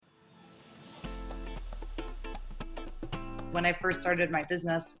When I first started my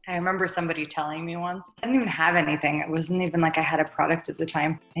business, I remember somebody telling me once, I didn't even have anything. It wasn't even like I had a product at the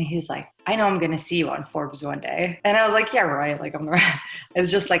time. And he's like, I know I'm going to see you on Forbes one day. And I was like, yeah, right. Like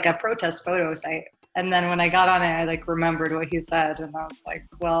it's just like a protest photo site. And then when I got on it, I like remembered what he said. And I was like,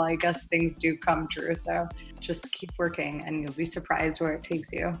 well, I guess things do come true. So just keep working and you'll be surprised where it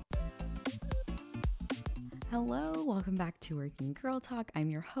takes you. Hello, welcome back to Working Girl Talk. I'm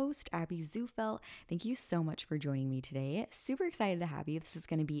your host, Abby Zufel. Thank you so much for joining me today. Super excited to have you. This is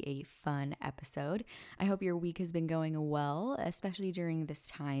going to be a fun episode. I hope your week has been going well, especially during this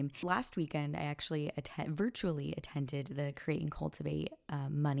time. Last weekend, I actually virtually attended the Create and Cultivate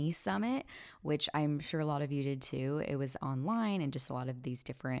Money Summit, which I'm sure a lot of you did too. It was online and just a lot of these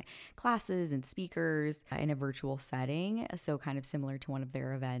different classes and speakers in a virtual setting. So kind of similar to one of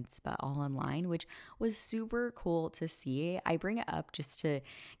their events, but all online, which was super cool to see. I bring it up just to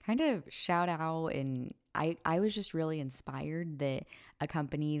kind of shout out, and I was just really inspired that a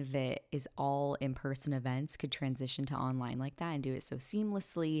company that is all in-person events could transition to online like that and do it so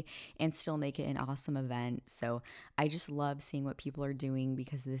seamlessly and still make it an awesome event. So I just love seeing what people are doing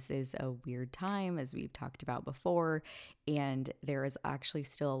because this is a weird time, as we've talked about before, and there is actually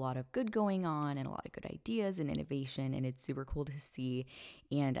still a lot of good going on and a lot of good ideas and innovation, and it's super cool to see.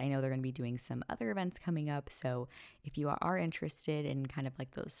 And I know they're going to be doing some other events coming up. So if you are interested in kind of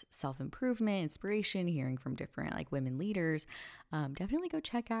like those self-improvement, inspiration, hearing from different like women leaders, definitely go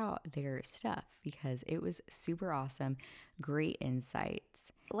check out their stuff because it was super awesome. Great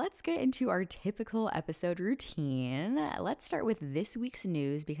insights. Let's get into our typical episode routine. Let's start with this week's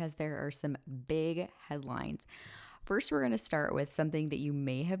news because there are some big headlines. First, we're going to start with something that you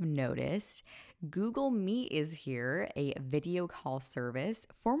may have noticed. Google Meet is here, a video call service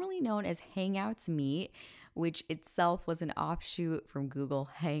formerly known as Hangouts Meet, which itself was an offshoot from Google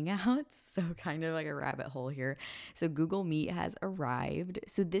Hangouts. So kind of like a rabbit hole here. So Google Meet has arrived.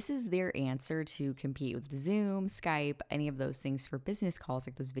 So this is their answer to compete with Zoom, Skype, any of those things for business calls,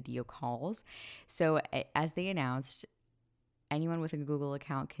 like those video calls. So as they announced, anyone with a Google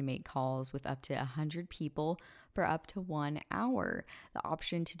account can make calls with up to 100 people for up to 1 hour. The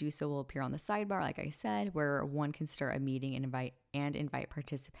option to do so will appear on the sidebar, like I said, where one can start a meeting and invite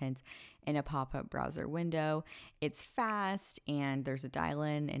participants in a pop-up browser window. It's fast, and there's a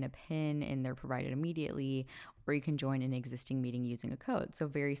dial-in and a PIN, and they're provided immediately, or you can join an existing meeting using a code. So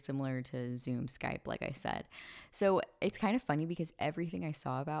very similar to Zoom, Skype, like I said. So it's kind of funny because everything I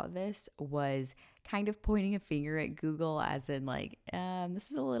saw about this was kind of pointing a finger at Google as in like,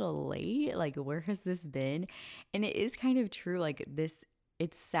 this is a little late. Like, where has this been? And it is kind of true. Like this,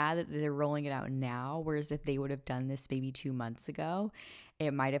 it's sad that they're rolling it out now. Whereas if they would have done this maybe 2 months ago,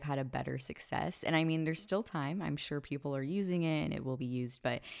 it might have had a better success. And I mean, there's still time. I'm sure people are using it and it will be used,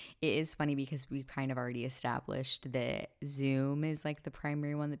 but it is funny because we've kind of already established that Zoom is like the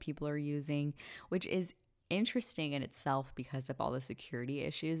primary one that people are using, which is interesting in itself because of all the security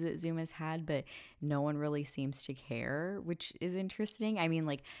issues that Zoom has had, but no one really seems to care, which is interesting. I mean,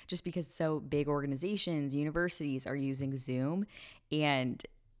 like, just because so big organizations, universities are using Zoom, and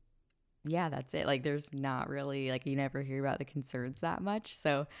yeah, that's it. Like, there's not really, like, you never hear about the concerns that much.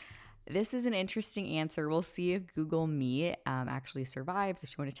 So this is an interesting answer. We'll see if Google Meet actually survives.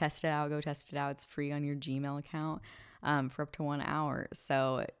 If you want to test it out, go test it out. It's free on your Gmail account for up to 1 hour.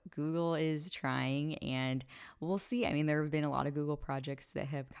 So Google is trying, and we'll see. I mean, there have been a lot of Google projects that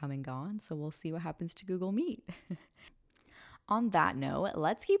have come and gone. So we'll see what happens to Google Meet. On that note,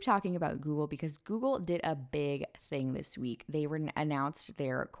 let's keep talking about Google because Google did a big thing this week. They announced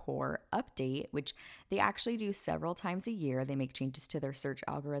their core update, which they actually do several times a year. They make changes to their search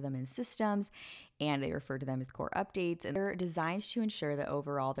algorithm and systems, and they refer to them as core updates. And they're designed to ensure that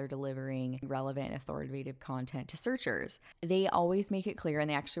overall they're delivering relevant and authoritative content to searchers. They always make it clear, and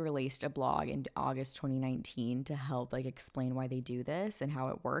they actually released a blog in August 2019 to help like explain why they do this and how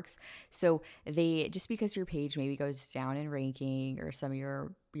it works. So they, just because your page maybe goes down in ranking or some of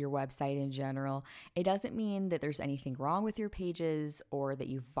your website in general, it doesn't mean that there's anything wrong with your pages or that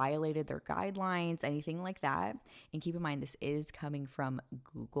you've violated their guidelines, anything like that. And keep in mind, this is coming from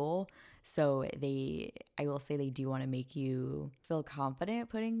Google. So I will say they do want to make you feel confident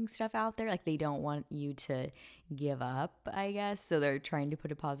putting stuff out there. Like, they don't want you to give up, I guess. So they're trying to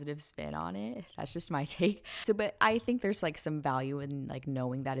put a positive spin on it. That's just my take. So, but I think there's like some value in like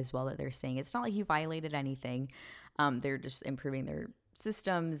knowing that as well, that they're saying it's not like you violated anything. They're just improving their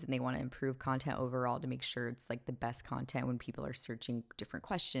systems, and they want to improve content overall to make sure it's like the best content when people are searching different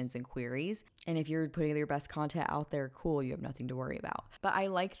questions and queries. And if you're putting your best content out there, cool, you have nothing to worry about. But I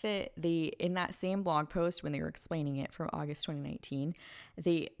like that in that same blog post, when they were explaining it from August 2019,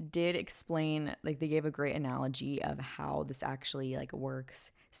 they did explain, like they gave a great analogy of how this actually like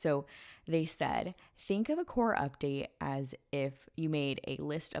works. So they said, think of a core update as if you made a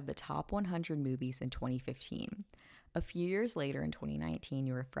list of the top 100 movies in 2015. A few years later in 2019,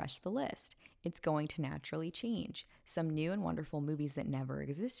 you refresh the list. It's going to naturally change. Some new and wonderful movies that never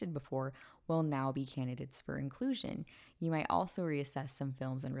existed before will now be candidates for inclusion. You might also reassess some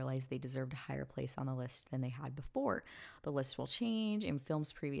films and realize they deserved a higher place on the list than they had before. The list will change, and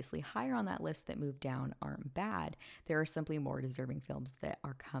films previously higher on that list that moved down aren't bad. There are simply more deserving films that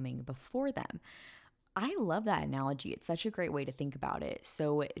are coming before them. I love that analogy. It's such a great way to think about it.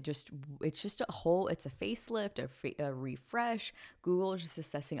 So it's just it's a facelift, a refresh. Google is just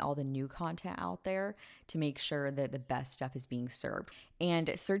assessing all the new content out there to make sure that the best stuff is being served. And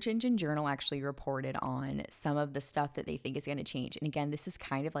Search Engine Journal actually reported on some of the stuff that they think is going to change. And again, this is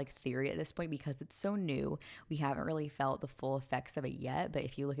kind of like theory at this point because it's so new. We haven't really felt the full effects of it yet. But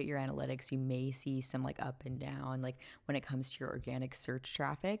if you look at your analytics, you may see some like up and down, like when it comes to your organic search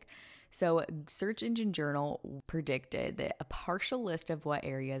traffic. So Search Engine Journal predicted that a partial list of what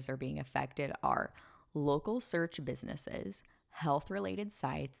areas are being affected are local search businesses, health-related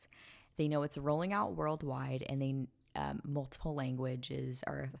sites. They know it's rolling out worldwide, and they multiple languages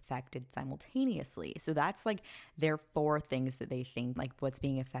are affected simultaneously. So that's like their 4 things that they think like what's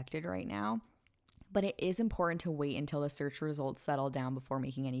being affected right now. But it is important to wait until the search results settle down before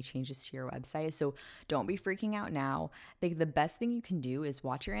making any changes to your website. So don't be freaking out now. Like the best thing you can do is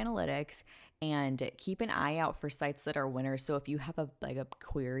watch your analytics and keep an eye out for sites that are winners. So if you have a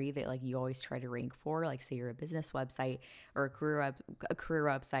query that like you always try to rank for, like say you're a business website or a career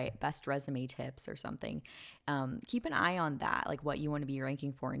website, best resume tips or something, keep an eye on that, like what you want to be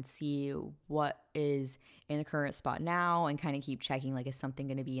ranking for, and see what is in the current spot now, and kind of keep checking, like is something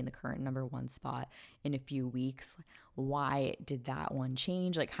going to be in the current number 1 spot in a few weeks? Why did that one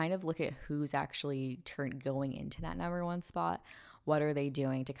change? Like kind of look at who's actually going into that number 1 spot. What are they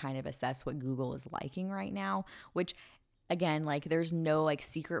doing to kind of assess what Google is liking right now? Which again, like there's no like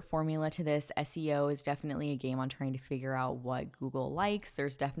secret formula to this. SEO is definitely a game on trying to figure out what Google likes.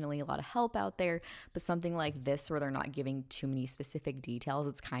 There's definitely a lot of help out there, but something like this where they're not giving too many specific details,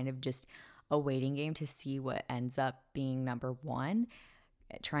 it's kind of just a waiting game to see what ends up being number 1,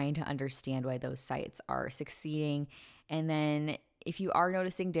 trying to understand why those sites are succeeding. And then if you are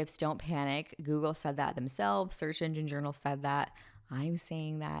noticing dips, don't panic. Google said that themselves. Search Engine Journal said that. I'm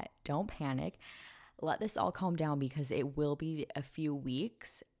saying that. Don't panic. Let this all calm down because it will be a few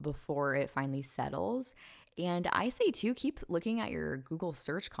weeks before it finally settles. And I say too, keep looking at your Google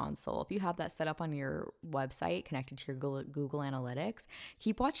Search Console. If you have that set up on your website connected to your Google Analytics,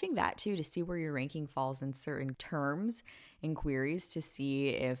 keep watching that too to see where your ranking falls in certain terms and queries to see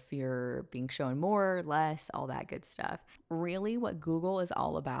if you're being shown more, less, all that good stuff. Really what Google is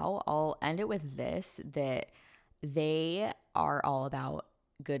all about, I'll end it with this, that they are all about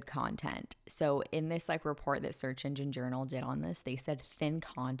good content. So in this like report that Search Engine Journal did on this, they said thin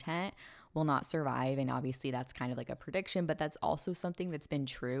content will not survive. And obviously that's kind of like a prediction, but that's also something that's been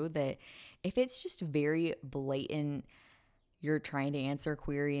true, that if it's just very blatant, you're trying to answer a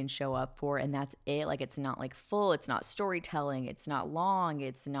query and show up for, and that's it, like it's not like full, it's not storytelling, it's not long,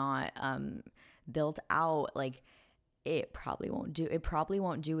 it's not built out, like it probably won't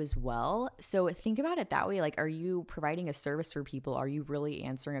do as well. So think about it that way. Like, are you providing a service for people? Are you really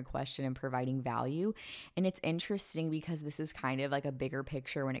answering a question and providing value? And it's interesting because this is kind of like a bigger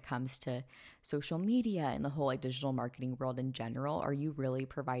picture when it comes to social media and the whole like digital marketing world in general. Are you really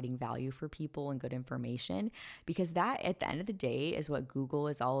providing value for people and good information? Because that at the end of the day is what Google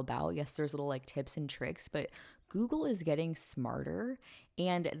is all about. Yes, there's little like tips and tricks, but Google is getting smarter,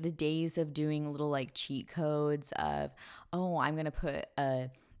 and the days of doing little like cheat codes of, oh, I'm going to put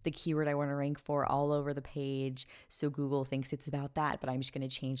the keyword I want to rank for all over the page, so Google thinks it's about that, but I'm just going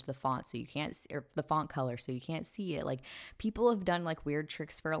to change the font so you can't, or the font color so you can't see it. Like people have done like weird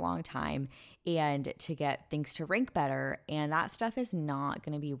tricks for a long time and to get things to rank better, and that stuff is not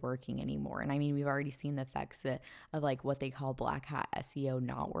going to be working anymore. And I mean, we've already seen the effects of like what they call black hat SEO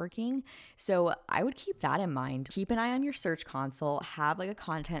not working. So I would keep that in mind. Keep an eye on your search console, have like a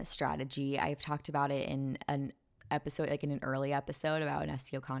content strategy. I've talked about it in an episode, like in an early episode about an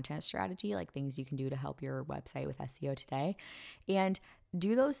SEO content strategy, like things you can do to help your website with SEO today. And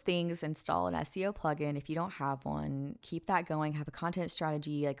do those things, install an SEO plugin. If you don't have one, keep that going, have a content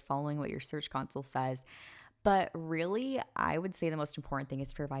strategy, like following what your search console says. But really, I would say the most important thing is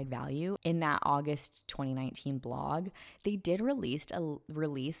to provide value. In that August 2019 blog, they did release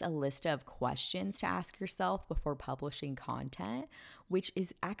a list of questions to ask yourself before publishing content, which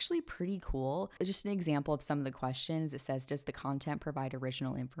is actually pretty cool. Just an example of some of the questions. It says, does the content provide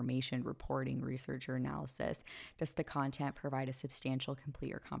original information, reporting, research, or analysis? Does the content provide a substantial,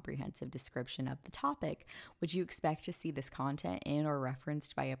 complete, or comprehensive description of the topic? Would you expect to see this content in or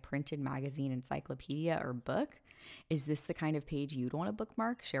referenced by a printed magazine, encyclopedia, or book? Is this the kind of page you'd want to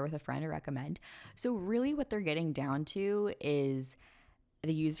bookmark, share with a friend, or recommend? So really what they're getting down to is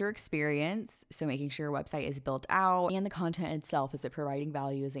the user experience, so making sure your website is built out, and the content itself. Is it providing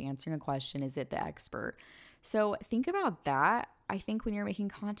value? Is it answering a question? Is it the expert? So think about that. I think when you're making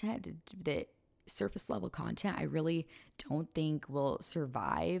content, that surface level content, I really don't think will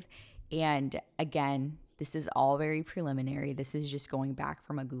survive. And again, this is all very preliminary. This is just going back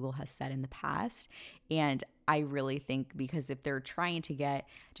from what Google has said in the past. And I really think because if they're trying to get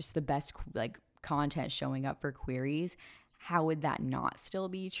just the best content showing up for queries, how would that not still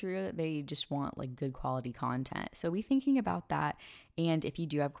be true? They just want good quality content. So be thinking about that. And if you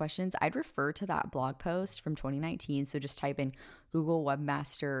do have questions, I'd refer to that blog post from 2019. So just type in Google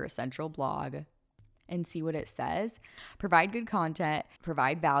Webmaster Central blog and see what it says. Provide good content,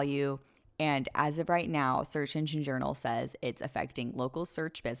 provide value. And as of right now, Search Engine Journal says it's affecting local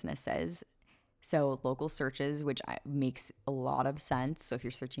search businesses. So local searches, which makes a lot of sense. So if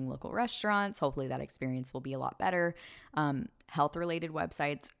you're searching local restaurants, hopefully that experience will be a lot better. Health-related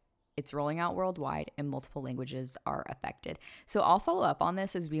websites, it's rolling out worldwide and multiple languages are affected. So I'll follow up on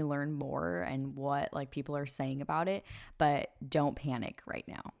this as we learn more and what people are saying about it, but don't panic right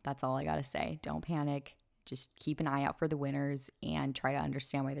now. That's all I got to say. Don't panic. Just keep an eye out for the winners and try to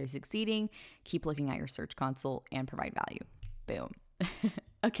understand why they're succeeding. Keep looking at your search console and provide value. Boom.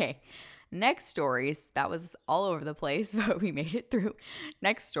 Okay. Next stories. That was all over the place, but we made it through.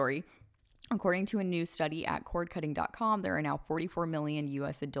 Next story. According to a new study at cordcutting.com, there are now 44 million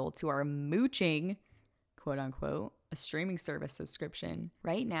US adults who are mooching, quote unquote, a streaming service subscription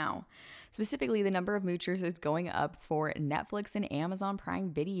right now. Specifically, the number of moochers is going up for Netflix and Amazon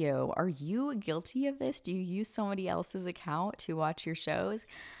Prime Video. Are you guilty of this? Do you use somebody else's account to watch your shows?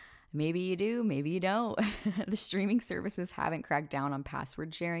 Maybe you do, maybe you don't. The streaming services haven't cracked down on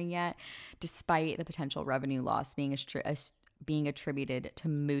password sharing yet, despite the potential revenue loss being attributed to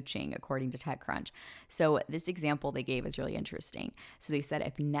mooching, according to TechCrunch. So this example they gave is really interesting. So they said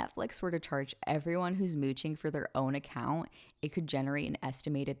if Netflix were to charge everyone who's mooching for their own account, it could generate an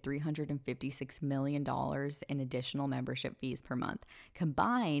estimated $356 million in additional membership fees per month.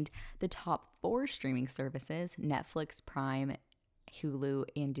 Combined, the top 4 streaming services, Netflix, Prime, Hulu,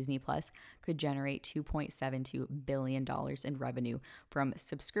 and Disney Plus, could generate $2.72 billion in revenue from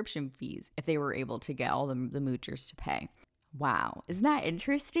subscription fees if they were able to get all the moochers to pay. Wow, isn't that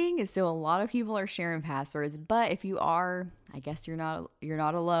interesting? So a lot of people are sharing passwords, but if you are, I guess you're not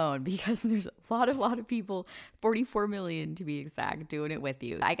alone, because there's a lot of people, 44 million to be exact, doing it with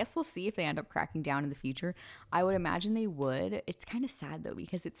you. I guess we'll see if they end up cracking down in the future. I would imagine they would. It's kind of sad though,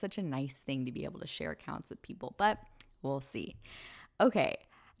 because it's such a nice thing to be able to share accounts with people, but we'll see. Okay,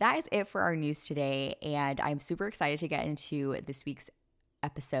 that is it for our news today, and I'm super excited to get into this week's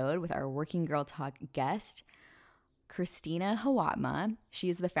episode with our Working Girl Talk guest, Christina Hawatma. She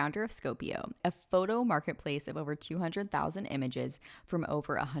is the founder of Scopio, a photo marketplace of over 200,000 images from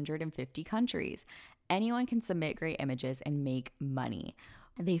over 150 countries. Anyone can submit great images and make money.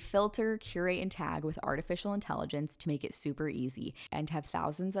 They filter, curate, and tag with artificial intelligence to make it super easy, and have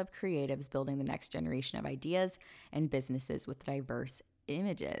thousands of creatives building the next generation of ideas and businesses with diverse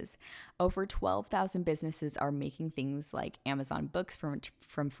images. Over 12,000 businesses are making things like Amazon books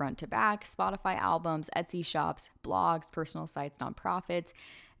from front to back, Spotify albums, Etsy shops, blogs, personal sites, nonprofits,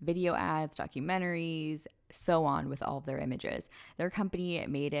 video ads, documentaries, so on, with all of their images. Their company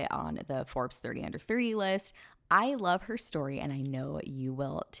made it on the Forbes 30 Under 30 list. I love her story, and I know you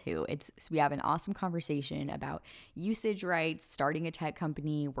will too. We have an awesome conversation about usage rights, starting a tech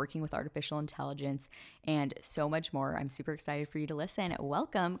company, working with artificial intelligence, and so much more. I'm super excited for you to listen.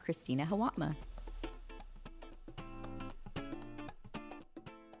 Welcome, Christina Hawatma.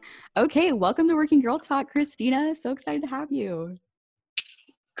 Okay, welcome to Working Girl Talk, Christina. So excited to have you.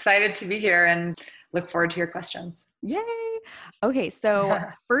 Excited to be here and look forward to your questions. Yay! Okay, so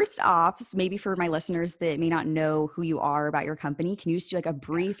first off, maybe for my listeners that may not know who you are about your company, can you just do a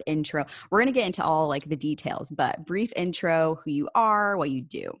brief intro? We're going to get into all the details, but brief intro, who you are, what you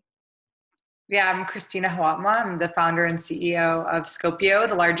do. Yeah, I'm Christina Hawatma. I'm the founder and CEO of Scopio,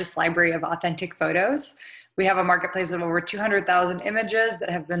 the largest library of authentic photos. We have a marketplace of over 200,000 images that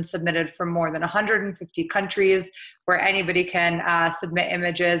have been submitted from more than 150 countries, where anybody can submit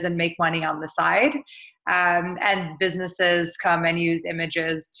images and make money on the side. And businesses come and use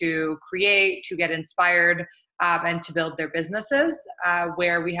images to create, to get inspired, and to build their businesses,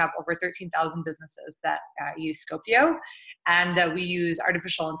 where we have over 13,000 businesses that use Scopio. And we use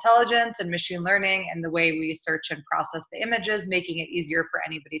artificial intelligence and machine learning in the way we search and process the images, making it easier for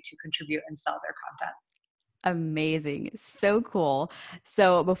anybody to contribute and sell their content. Amazing. So cool.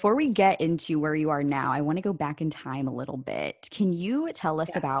 So before we get into where you are now, I want to go back in time a little bit. Can you tell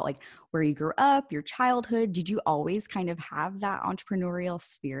us about like where you grew up, your childhood? Did you always kind of have that entrepreneurial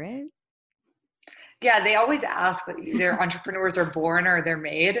spirit? Yeah, they always ask that either entrepreneurs are born or they're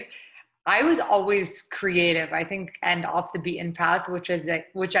made. I was always creative, I think, and off the beaten path, which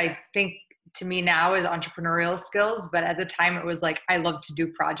I think to me now is entrepreneurial skills. But at the time, it was like I love to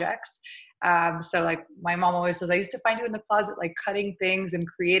do projects. So like my mom always says, I used to find you in the closet, like cutting things and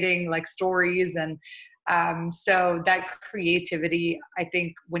creating like stories. And so that creativity, I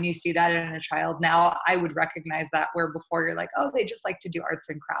think when you see that in a child now, I would recognize that, where before you're like, oh, they just like to do arts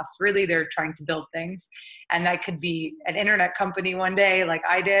and crafts. Really, they're trying to build things. And that could be an internet company one day like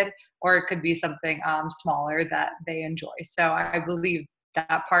I did, or it could be something smaller that they enjoy. So I believe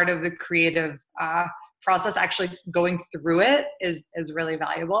that part of the creative process, actually going through it, is really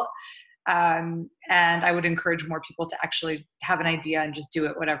valuable. And I would encourage more people to actually have an idea and just do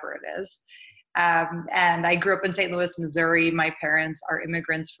it, whatever it is. And I grew up in St. Louis, Missouri. My parents are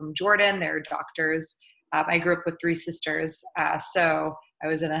immigrants from Jordan. They're doctors. I grew up with three sisters. So I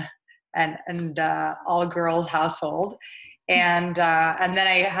was in an all girls household. And then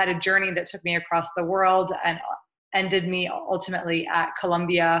I had a journey that took me across the world and ended me ultimately at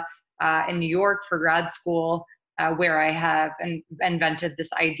Columbia in New York for grad school, where I have invented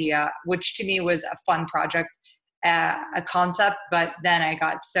this idea, which to me was a fun project, a concept. But then I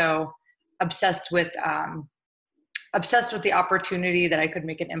got so obsessed with the opportunity that I could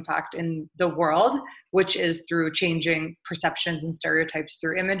make an impact in the world, which is through changing perceptions and stereotypes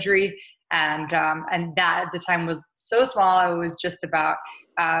through imagery. And that at the time was so small. It was just about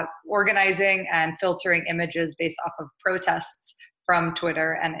organizing and filtering images based off of protests from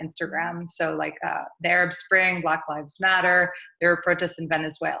Twitter and Instagram. So like the Arab Spring, Black Lives Matter, there were protests in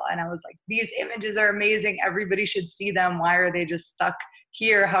Venezuela. And I was like, these images are amazing. Everybody should see them. Why are they just stuck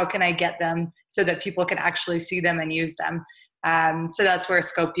here? How can I get them so that people can actually see them and use them? So that's where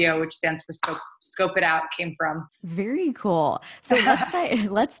Scopio, which stands for Scope It Out, came from. Very cool. So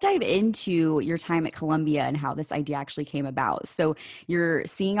let's dive into your time at Columbia and how this idea actually came about. So you're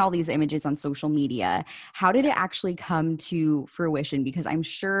seeing all these images on social media. How did it actually come to fruition? Because I'm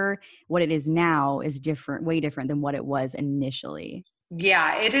sure what it is now is different, way different than what it was initially.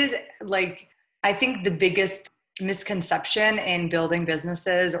 Yeah, it is. Like, I think the biggest misconception in building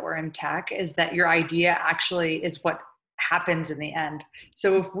businesses or in tech is that your idea actually is what happens in the end.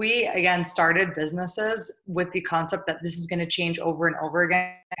 So if we, again, started businesses with the concept that this is going to change over and over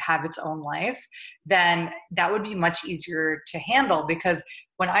again, have its own life, then that would be much easier to handle. Because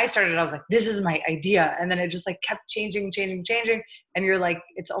when I started, I was like, this is my idea. And then it just like kept changing. And you're like,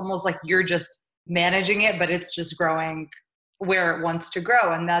 it's almost like you're just managing it, but it's just growing where it wants to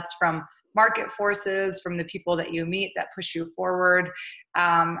grow. And that's from market forces, from the people that you meet that push you forward.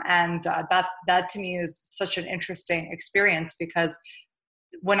 That to me is such an interesting experience, because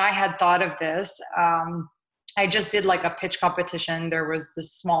when I had thought of this, I just did like a pitch competition. There was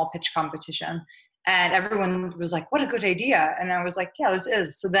this small pitch competition and everyone was like, what a good idea. And I was like, yeah, this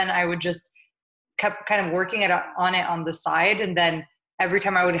is. So then I would just kept kind of working on it on the side. And then every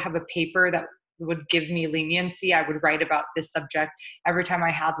time I would have a paper that would give me leniency, I would write about this subject. Every time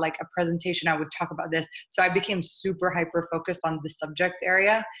I had like a presentation, I would talk about this. So I became super hyper focused on the subject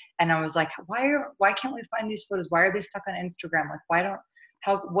area. And I was like, why can't we find these photos? Why are they stuck on Instagram? Like,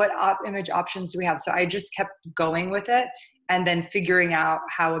 what image options do we have? So I just kept going with it, and then figuring out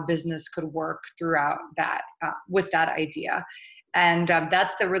how a business could work throughout that, with that idea. And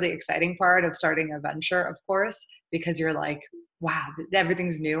that's the really exciting part of starting a venture, of course, because you're like, wow,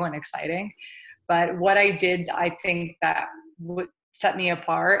 everything's new and exciting. But what I did, I think that would set me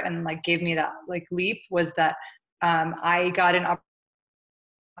apart and like gave me that like leap, was that I got an opportunity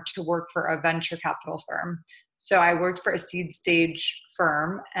to work for a venture capital firm. So I worked for a seed stage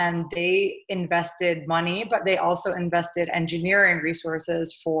firm, and they invested money, but they also invested engineering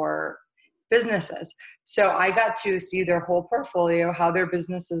resources for businesses. So I got to see their whole portfolio, how their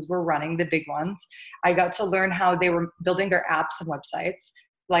businesses were running, the big ones. I got to learn how they were building their apps and websites.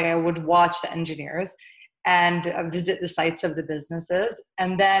 Like, I would watch the engineers. and visit the sites of the businesses.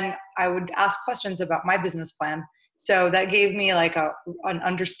 And then I would ask questions about my business plan. So that gave me like an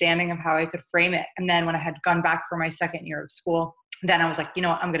understanding of how I could frame it. And then when I had gone back for my second year of school, then I was like, you know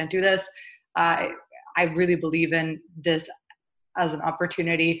what, I'm going to do this. I really believe in this as an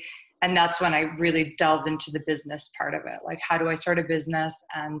opportunity. And that's when I really delved into the business part of it. Like, how do I start a business?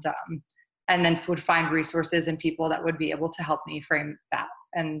 And then would find resources and people that would be able to help me frame that.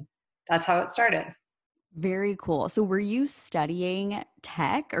 And that's how it started. Very cool. So were you studying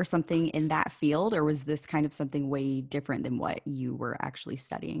tech or something in that field, or was this kind of something way different than what you were actually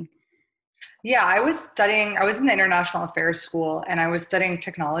studying? Yeah, I was in the international affairs school and I was studying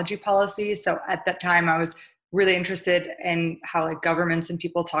technology policy. So at that time I was really interested in how like governments and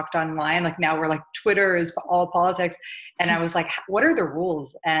people talked online. Like now we're like Twitter is all politics. And I was like, what are the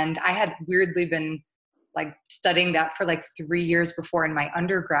rules? And I had weirdly been like studying that for like 3 years before in my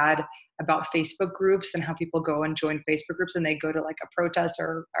undergrad about Facebook groups and how people go and join Facebook groups and they go to like a protest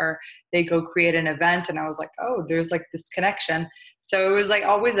or they go create an event. And I was like, oh, there's like this connection. So it was like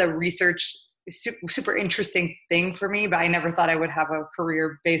always a research, super interesting thing for me, but I never thought I would have a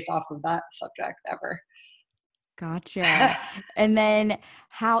career based off of that subject ever. Gotcha. And then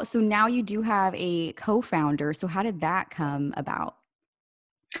so now you do have a co-founder. So how did that come about?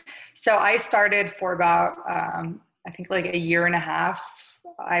 So I started for about, I think like a year and a half.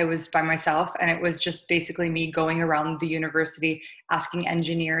 I was by myself and it was just basically me going around the university, asking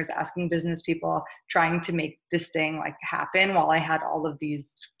engineers, asking business people, trying to make this thing like happen while I had all of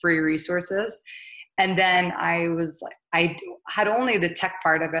these free resources. And then I had only the tech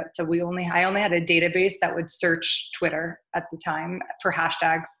part of it. So I only had a database that would search Twitter at the time for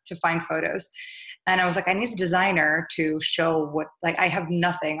hashtags to find photos. And I was like, I need a designer to show what, like I have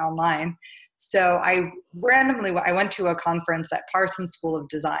nothing online. So I went to a conference at Parsons School of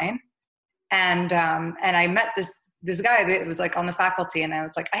Design and I met this guy that was like on the faculty and I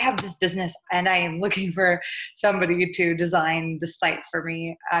was like, I have this business and I am looking for somebody to design the site for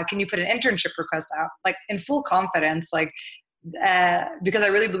me. Can you put an internship request out? Like in full confidence, like, because I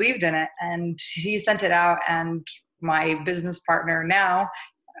really believed in it. And he sent it out and my business partner now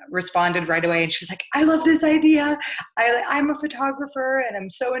responded right away. And she was like, I love this idea. I'm a photographer and I'm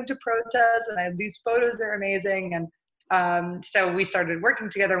so into protests and these photos are amazing. And so we started working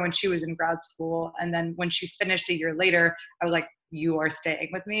together when she was in grad school. And then when she finished a year later, I was like, you are staying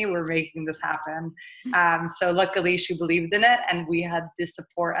with me. We're making this happen. So luckily she believed in it. And we had this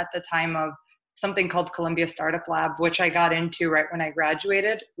support at the time of something called Columbia Startup Lab, which I got into right when I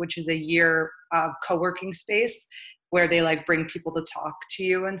graduated, which is a year of co-working space where they like bring people to talk to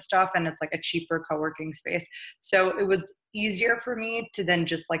you and stuff. And it's like a cheaper co-working space. So it was easier for me to then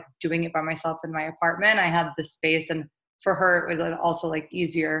just like doing it by myself in my apartment. I had the space and for her, it was also like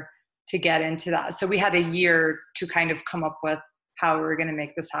easier to get into that. So we had a year to kind of come up with how we were going to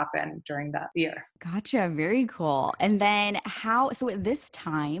make this happen during that year. Gotcha. Very cool. And then so at this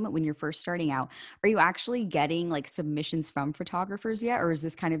time, when you're first starting out, are you actually getting like submissions from photographers yet? Or is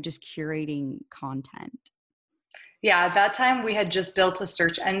this kind of just curating content? Yeah, at that time we had just built a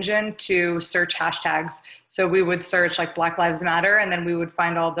search engine to search hashtags. So we would search like Black Lives Matter, and then we would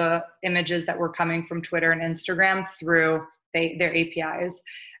find all the images that were coming from Twitter and Instagram through their APIs.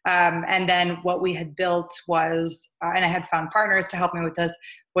 And then what we had built was, and I had found partners to help me with this,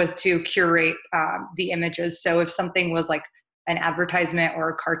 was to curate the images. So if something was like an advertisement or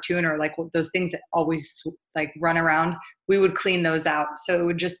a cartoon or like those things that always like run around, we would clean those out. So it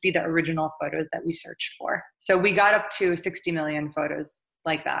would just be the original photos that we searched for. So we got up to 60 million photos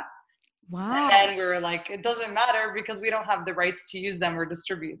like that. Wow. And then we were like, it doesn't matter because we don't have the rights to use them or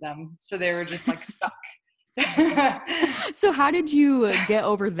distribute them. So they were just like stuck. So how did you get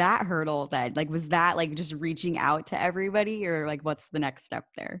over that hurdle then? Like, was that like just reaching out to everybody or like, what's the next step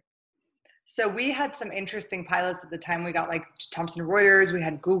there? So we had some interesting pilots at the time. We got like Thomson Reuters, we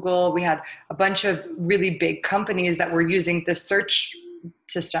had Google, we had a bunch of really big companies that were using this search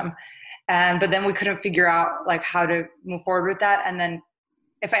system. But then we couldn't figure out like how to move forward with that. And then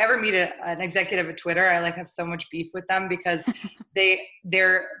if I ever meet an executive at Twitter, I like have so much beef with them because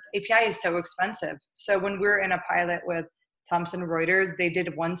their API is so expensive. So when we were in a pilot with Thomson Reuters, they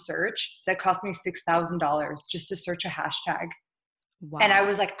did one search that cost me $6,000 just to search a hashtag. Wow. And I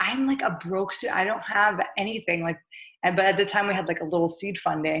was like, I'm like a broke student. I don't have anything but at the time we had like a little seed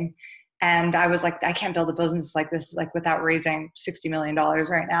funding. And I was like, I can't build a business like this, like without raising $60 million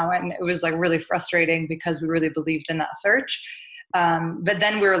right now. And it was like really frustrating because we really believed in that search. But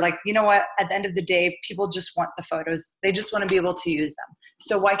then we were like, you know what, at the end of the day, people just want the photos. They just want to be able to use them.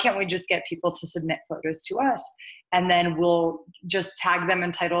 So why can't we just get people to submit photos to us? And then we'll just tag them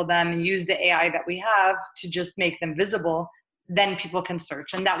and title them and use the AI that we have to just make them visible. Then people can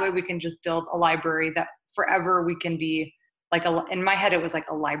search. And that way we can just build a library that forever we can be like in my head, it was like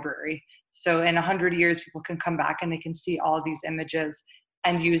a library. So in 100 years, people can come back and they can see all these images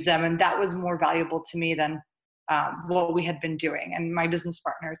and use them. And that was more valuable to me than what we had been doing. And my business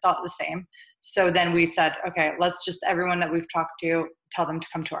partner thought the same. So then we said, okay, let's just everyone that we've talked to, tell them to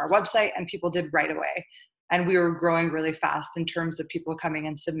come to our website. And people did right away. And we were growing really fast in terms of people coming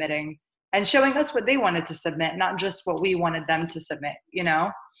and submitting and showing us what they wanted to submit, not just what we wanted them to submit, you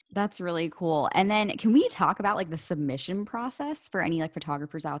know? That's really cool. And then can we talk about like the submission process for any like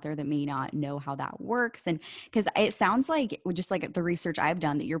photographers out there that may not know how that works? And because it sounds like just like the research I've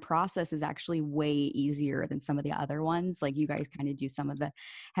done that your process is actually way easier than some of the other ones. Like you guys kind of do some of the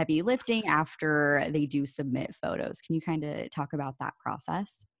heavy lifting after they do submit photos. Can you kind of talk about that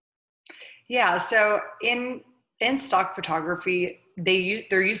process? Yeah. So in stock photography,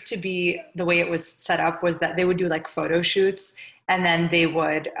 there used to be, the way it was set up was that they would do like photo shoots, and then they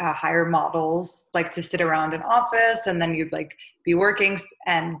would hire models like to sit around an office, and then you'd like be working,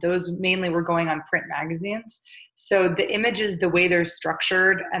 and those mainly were going on print magazines. So the images, the way they're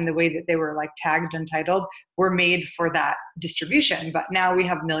structured and the way that they were like tagged and titled were made for that distribution. But now we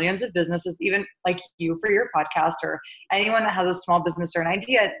have millions of businesses, even like you for your podcast, or anyone that has a small business or an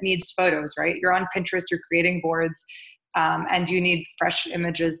idea needs photos, right? You're on Pinterest, you're creating boards, and you need fresh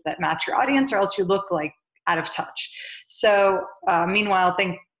images that match your audience, or else you look like out of touch. So meanwhile,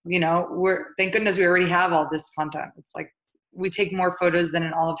 thank goodness we already have all this content. It's like we take more photos than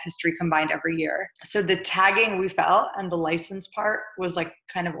in all of history combined every year. So the tagging we felt and the license part was like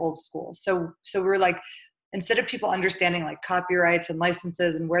kind of old school. So we're like, instead of people understanding like copyrights and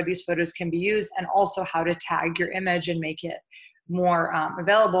licenses and where these photos can be used, and also how to tag your image and make it more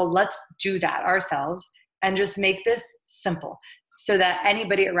available, let's do that ourselves and just make this simple so that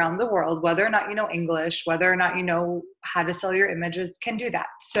anybody around the world, whether or not you know English, whether or not you know how to sell your images, can do that.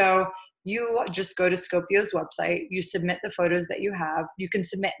 So you just go to Scopio's website, you submit the photos that you have. You can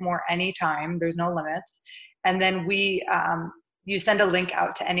submit more anytime, there's no limits. And then you send a link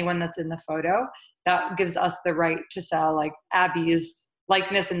out to anyone that's in the photo. That gives us the right to sell like Abby's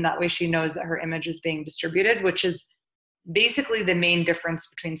likeness, and that way she knows that her image is being distributed, which is basically the main difference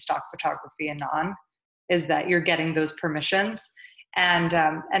between stock photography and non, is that you're getting those permissions. And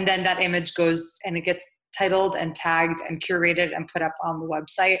then that image goes and it gets titled and tagged and curated and put up on the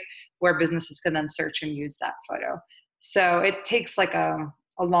website where businesses can then search and use that photo. So it takes like a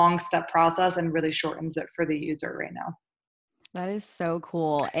long step process and really shortens it for the user right now. That is so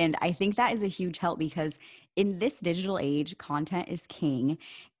cool. And I think that is a huge help because in this digital age, content is king.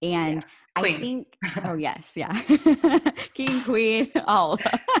 And Queen. I think, oh yes, yeah. King, queen, all.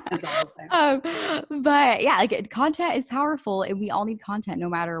 That's all I'll say. But yeah, like content is powerful and we all need content no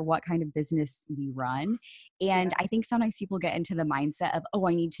matter what kind of business we run. And I think sometimes people get into the mindset of, oh,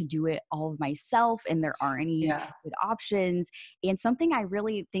 I need to do it all of myself and there aren't any good options. And something I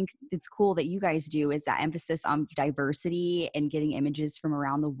really think it's cool that you guys do is that emphasis on diversity and getting images from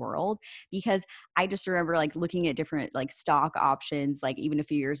around the world. Because I just remember like looking at different like stock options, like even a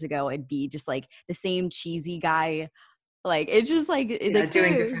few years ago, it'd be just like the same cheesy guy. Like it's just like doing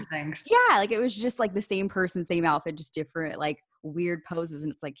different things. Yeah, like it was just like the same person, same outfit, just different like weird poses,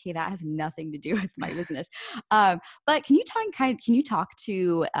 and it's like, hey, that has nothing to do with my business. But can you talk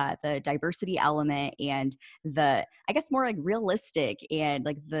to the diversity element and the, I guess, more like realistic and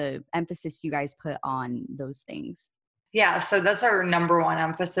like the emphasis you guys put on those things? Yeah, so that's our number one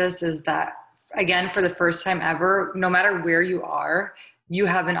emphasis, is that again, for the first time ever, no matter where you are, you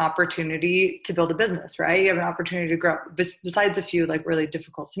have an opportunity to build a business, right? You have an opportunity to grow, besides a few like really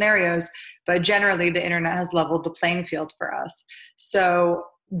difficult scenarios, but generally the internet has leveled the playing field for us. So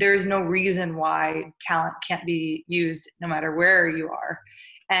there's no reason why talent can't be used no matter where you are.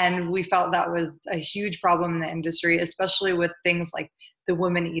 And we felt that was a huge problem in the industry, especially with things like the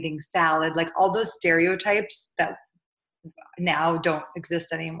woman eating salad, like all those stereotypes that now don't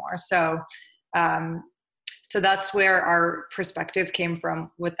exist anymore. So that's where our perspective came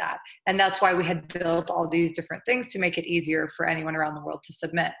from with that. And that's why we had built all these different things to make it easier for anyone around the world to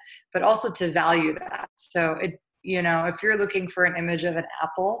submit, but also to value that. So if you're looking for an image of an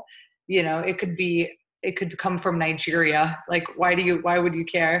apple, it could come from Nigeria. Like, why would you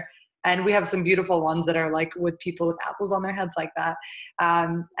care? And we have some beautiful ones that are like with people with apples on their heads like that.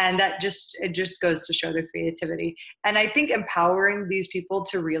 And it just goes to show the creativity. And I think empowering these people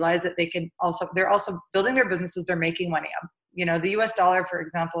to realize that they're also building their businesses, they're making money. The US dollar, for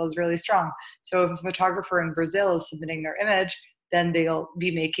example, is really strong. So if a photographer in Brazil is submitting their image, then they'll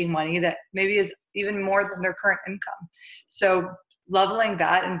be making money that maybe is even more than their current income. So leveling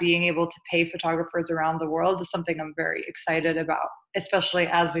that and being able to pay photographers around the world is something I'm very excited about, especially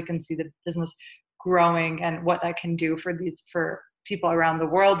as we can see the business growing and what that can do for people around the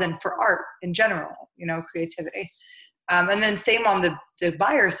world and for art in general, creativity. And then same on the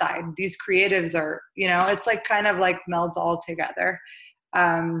buyer side, these creatives are, it's like kind of like melds all together.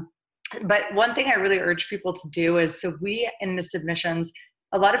 But one thing I really urge people to do is, so in the submissions,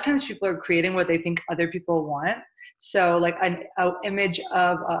 a lot of times people are creating what they think other people want. So like an image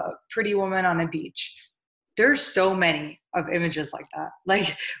of a pretty woman on a beach. There's so many of images like that.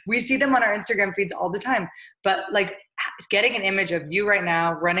 Like we see them on our Instagram feeds all the time, but like getting an image of you right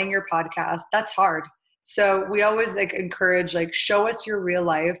now running your podcast, that's hard. So we always like encourage, like, show us your real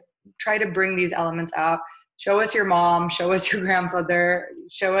life, try to bring these elements out, show us your mom, show us your grandfather,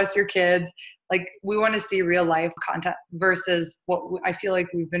 show us your kids. Like we want to see real life content versus what I feel like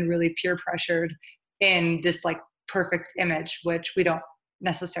we've been really peer pressured in this like perfect image, which we don't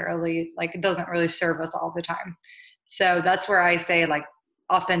necessarily like, it doesn't really serve us all the time. So that's where I say like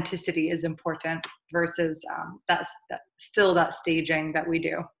authenticity is important versus that's still that staging that we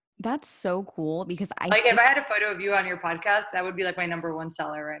do. That's so cool because if I had a photo of you on your podcast, that would be like my number one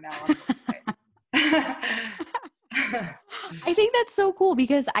seller right now on the website. I think that's so cool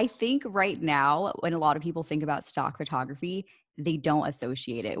because I think right now when a lot of people think about stock photography, they don't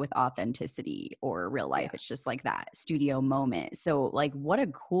associate it with authenticity or real life. Yeah. It's just like that studio moment. So like what a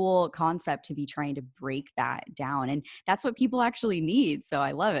cool concept to be trying to break that down. And that's what people actually need. So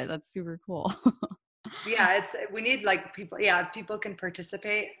I love it. That's super cool. Yeah, we need like people. Yeah, people can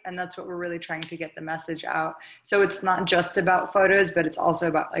participate, and that's what we're really trying to get the message out. So it's not just about photos, but it's also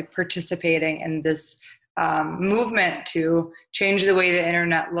about like participating in this movement to change the way the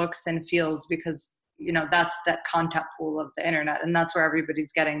internet looks and feels, because that's that content pool of the internet, and that's where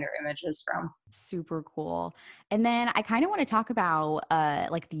everybody's getting their images from. Super cool. And then I kind of want to talk about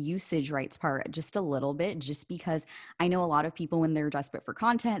like the usage rights part just a little bit, just because I know a lot of people when they're desperate for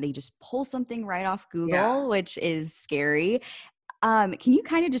content, they just pull something right off Google, which is scary. Can you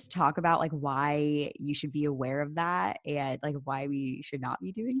kind of just talk about like why you should be aware of that and like why we should not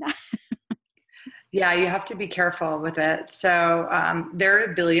be doing that? Yeah, you have to be careful with it. So there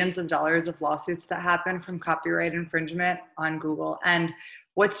are billions of dollars of lawsuits that happen from copyright infringement on Google. And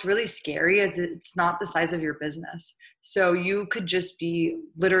what's really scary is it's not the size of your business. So you could just be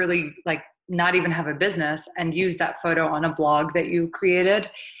literally like not even have a business and use that photo on a blog that you created.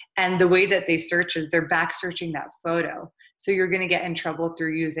 And the way that they search is they're back searching that photo. So you're going to get in trouble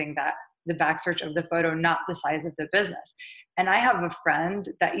through using the back search of the photo, not the size of the business. And I have a friend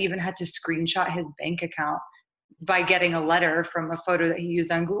that even had to screenshot his bank account by getting a letter from a photo that he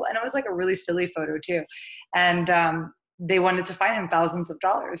used on Google. And it was like a really silly photo too. And they wanted to fine him thousands of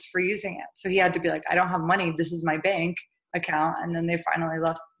dollars for using it. So he had to be like, I don't have money. This is my bank account. And then they finally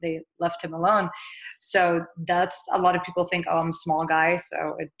left him alone. So that's, a lot of people think, oh, I'm a small guy,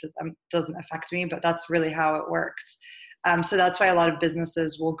 so it doesn't affect me, but that's really how it works. So that's why a lot of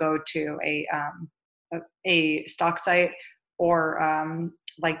businesses will go to a stock site or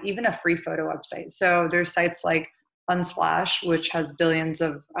like even a free photo website. So there's sites like Unsplash, which has billions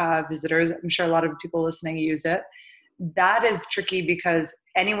of visitors. I'm sure a lot of people listening use it. That is tricky because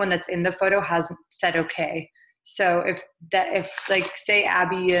anyone that's in the photo hasn't said okay. So if like say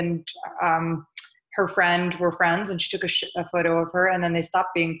Abby and her friend were friends and she took a photo of her and then they stopped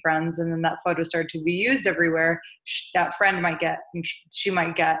being friends and then that photo started to be used everywhere, that friend might get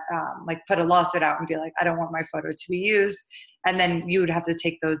like put a lawsuit out and be like, I don't want my photo to be used. And then you would have to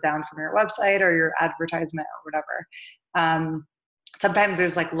take those down from your website or your advertisement or whatever. Sometimes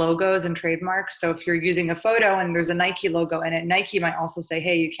there's like logos and trademarks. So if you're using a photo and there's a Nike logo in it, Nike might also say,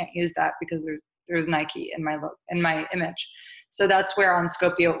 hey, you can't use that because there's Nike in my image. So that's where on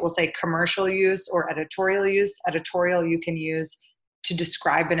Scopio it will say commercial use or editorial use. Editorial you can use to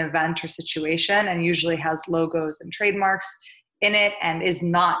describe an event or situation and usually has logos and trademarks in it and is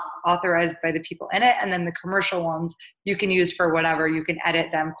not authorized by the people in it. And then the commercial ones you can use for whatever. You can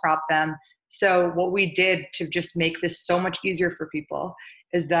edit them, crop them. So what we did to just make this so much easier for people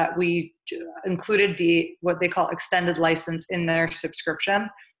is that we included what they call extended license in their subscription.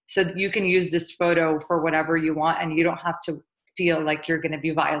 So that you can use this photo for whatever you want and you don't have to feel like you're going to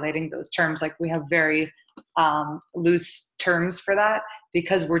be violating those terms. Like we have very loose terms for that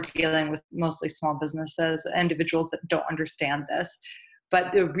because we're dealing with mostly small businesses, individuals that don't understand this.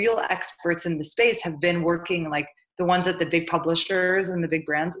 But the real experts in the space have been working, like the ones at the big publishers and the big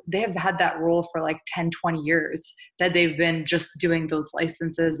brands, they have had that role for like 10, 20 years that they've been just doing those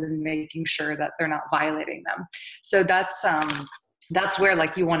licenses and making sure that they're not violating them. So that's that's where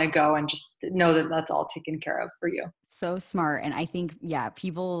like you want to go and just know that that's all taken care of for you. So smart. And I think, yeah,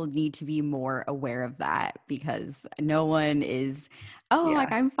 people need to be more aware of that because no one is, oh, like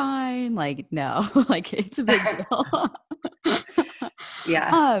Yeah. I'm fine. Like, no, like it's a big deal. Yeah.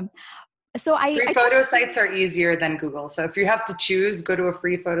 um, so Free I photo touched, sites are easier than Google. So if you have to choose, go to a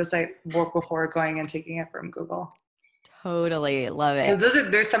free photo site before going and taking it from Google. totally love Because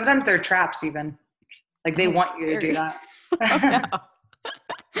it. there's sometimes they're traps even. Like they Oh, want you to do scary. Oh no.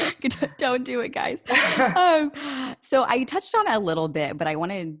 that. Don't do it, guys. So I touched on it a little bit, but I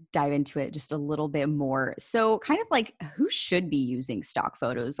want to dive into it just a little bit more. So kind of like who should be using stock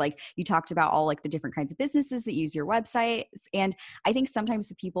photos? Like you talked about all like the different kinds of businesses that use your websites. And I think sometimes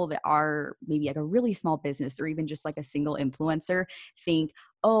the people that are maybe like a really small business or even just like a single influencer think,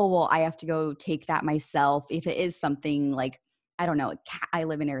 oh, well, I have to go take that myself. If it is something like, I don't know, I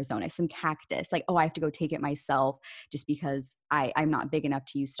live in Arizona, some cactus, like, oh, I have to go take it myself just because I'm not big enough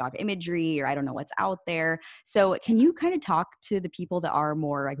to use stock imagery or I don't know what's out there. So can you kind of talk to the people that are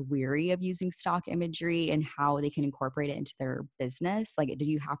more like weary of using stock imagery and how they can incorporate it into their business? Like, do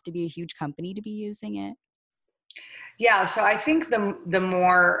you have to be a huge company to be using it? Yeah, so I think the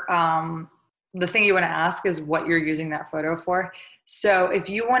more the thing you want to ask is what you're using that photo for. So if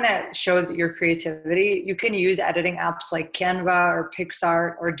you want to show that your creativity, you can use editing apps like Canva or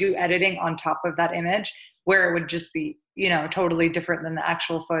PixArt or do editing on top of that image where it would just be, you know, totally different than the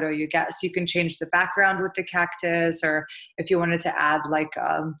actual photo you get. So you can change the background with the cactus, or if you wanted to add like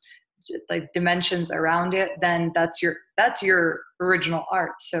dimensions around it, then that's your original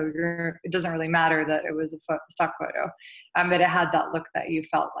art. So it doesn't really matter that it was a stock photo, but it had that look that you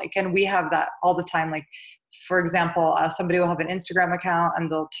felt like. And we have that all the time. Like, for example, somebody will have an Instagram account and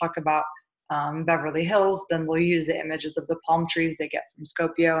they'll talk about Beverly Hills. Then they'll use the images of the palm trees they get from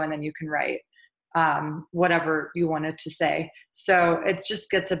Skopje, and then you can write whatever you wanted to say. So it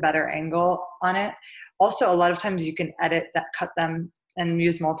just gets a better angle on it. Also, a lot of times you can edit that, cut them and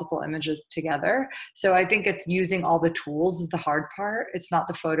use multiple images together. So I think it's using all the tools is the hard part. It's not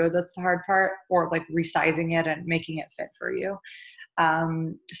the photo that's the hard part, or like resizing it and making it fit for you.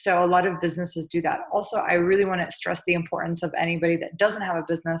 So a lot of businesses do that. Also, I really want to stress the importance of anybody that doesn't have a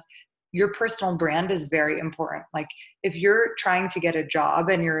business. Your personal brand is very important. Like if you're trying to get a job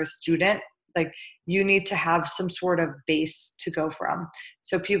and you're a student, like you need to have some sort of base to go from.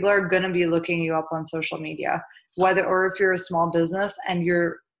 So people are going to be looking you up on social media, whether, or if you're a small business and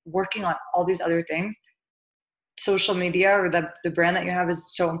you're working on all these other things, social media or the brand that you have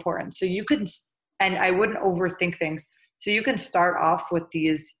is so important. So you can, and I wouldn't overthink things. So you can start off with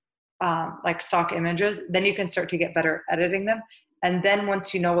these like stock images, then you can start to get better at editing them. And then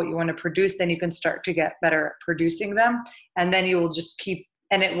once you know what you want to produce, then you can start to get better at producing them. And then you will just keep,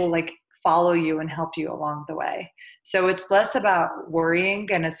 and it will like follow you and help you along the way. So it's less about worrying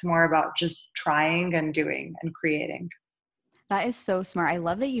and it's more about just trying and doing and creating. That is so smart. I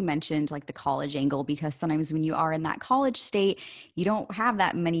love that you mentioned like the college angle because sometimes when you are in that college state, you don't have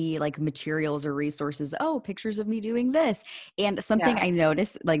that many like materials or resources. Oh, pictures of me doing this. And something Yeah. I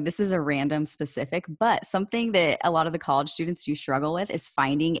noticed, like this is a random specific, but something that a lot of the college students do struggle with is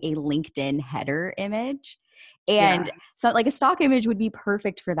finding a LinkedIn header image. Yeah. And so like a stock image would be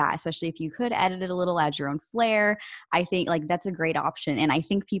perfect for that, especially if you could edit it a little, add your own flair. I think like that's a great option. And I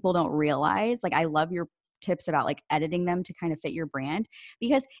think people don't realize, like I love your tips about like editing them to kind of fit your brand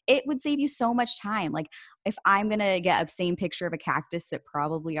because it would save you so much time. Like if I'm going to get a same picture of a cactus that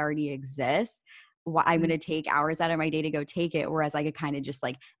probably already exists, I'm going to take hours out of my day to go take it. Whereas I could kind of just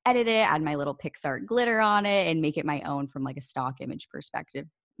like edit it, add my little PixArt glitter on it and make it my own from like a stock image perspective.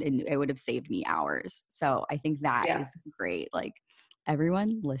 And it would have saved me hours. So I think that Yeah. is great. Like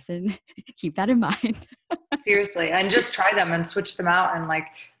everyone listen, keep that in mind. Seriously. And just try them and switch them out. And like,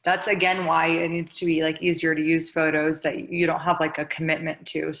 that's again why it needs to be like easier to use photos that you don't have like a commitment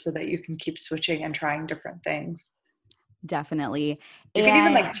to, so that you can keep switching and trying different things. Definitely. You can even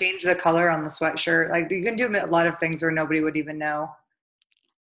And like change the color on the sweatshirt. Like you can do a lot of things where nobody would even know.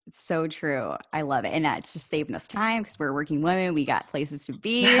 it's so true. I love it. And that's just saving us time because we're working women. We got places to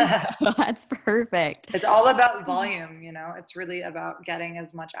be. That's perfect. It's all about volume, you know. It's really about getting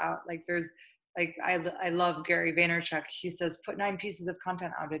as much out. Like there's like I love Gary Vaynerchuk. He says put 9 pieces of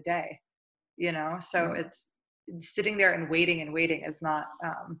content out a day, you know. So it's sitting there and waiting is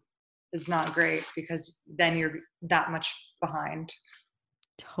not great, because then you're that much behind.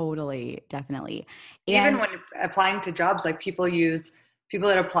 Totally. Definitely. Even And when applying to jobs, like people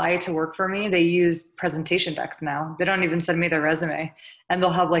that apply to work for me, they use presentation decks now. They don't even send me their resume, and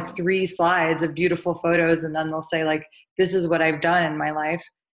they'll have like 3 slides of beautiful photos, and then they'll say like, this is what I've done in my life.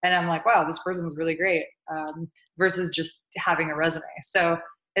 And I'm like, wow, this person's really great, versus just having a resume. So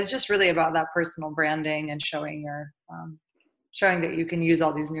it's just really about that personal branding and showing that you can use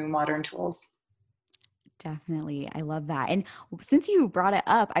all these new modern tools. Definitely. I love that. And since you brought it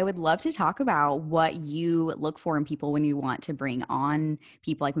up, I would love to talk about what you look for in people when you want to bring on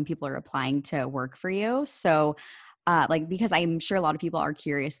people, like when people are applying to work for you. So, like, because I'm sure a lot of people are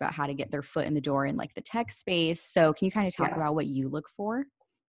curious about how to get their foot in the door in like the tech space. So, can you kind of talk Yeah. about what you look for?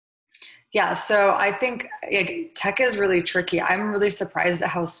 Yeah, so I think tech is really tricky. I'm really surprised at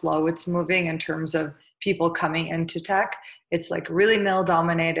how slow it's moving in terms of people coming into tech. It's like really male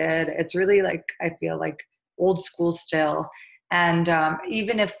dominated. It's really like, I feel like old school still. And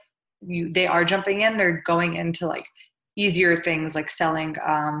even if they are jumping in, they're going into like easier things like selling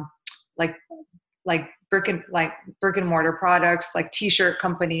like like brick and mortar products, like t-shirt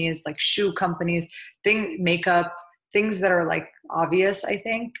companies, like shoe companies, makeup, things that are like obvious, I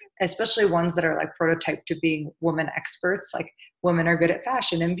think, especially ones that are like prototype to being women experts. Like women are good at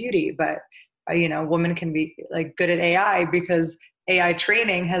fashion and beauty, but women can be like good at AI because AI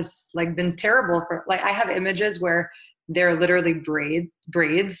training has like been terrible for, like, I have images where they're literally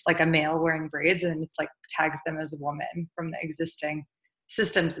braids, like a male wearing braids, and it's like tags them as a woman from the existing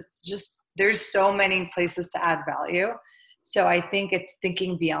systems. It's just, there's so many places to add value. So I think it's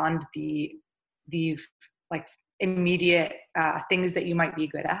thinking beyond the like immediate things that you might be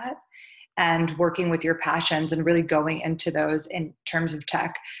good at, and working with your passions and really going into those in terms of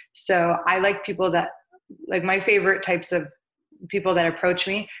tech. So I like people that, like, my favorite types of people that approach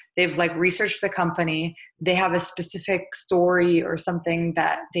me, they've like researched the company, they have a specific story or something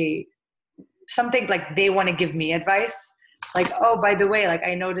something like they want to give me advice, like, oh, by the way, like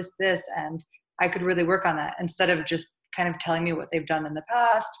I noticed this and I could really work on that, instead of just kind of telling me what they've done in the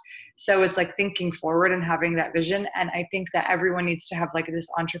past. So it's like thinking forward and having that vision. And I think that everyone needs to have like this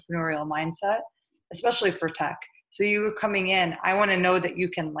entrepreneurial mindset, especially for tech. So you coming in, I want to know that you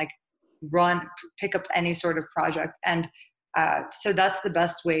can like pick up any sort of project. And so that's the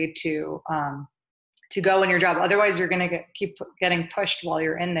best way to go in your job. Otherwise, you're going to keep getting pushed while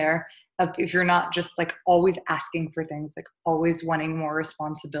you're in there. If you're not just like always asking for things, like always wanting more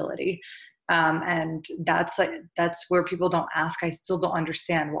responsibility. And that's where people don't ask. I still don't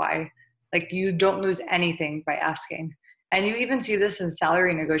understand why. Like, you don't lose anything by asking. And you even see this in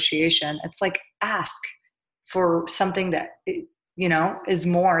salary negotiation. It's like, ask for something that, is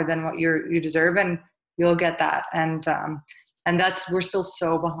more than what you deserve, and you'll get that. And that's, we're still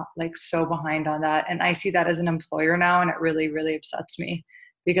so behind, like so behind on that. And I see that as an employer now, and it really, really upsets me,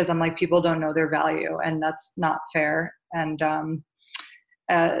 because I'm like, people don't know their value, and that's not fair. And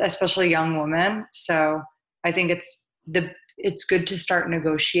especially young women. So I think it's good to start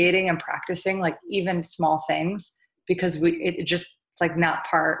negotiating and practicing, like even small things, because it's like not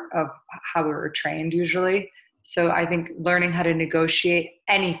part of how we were trained usually. So I think learning how to negotiate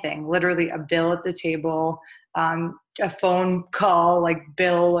anything, literally a bill at the table, a phone call, like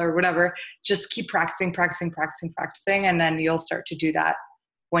bill or whatever, just keep practicing. And then you'll start to do that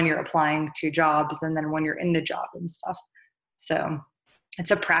when you're applying to jobs, and then when you're in the job and stuff. So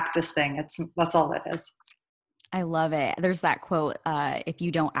it's a practice thing. That's all it is. I love it. There's that quote, if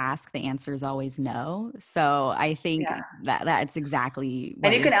you don't ask, the answer is always no. So I think Yeah. that that's exactly And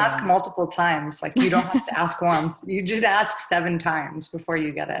what you you're can ask saying. multiple times. Like, you don't have to ask once. You just ask 7 times before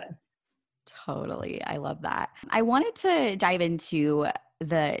you get it. Totally. I love that. I wanted to dive into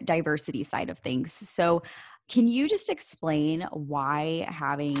the diversity side of things. So, can you just explain why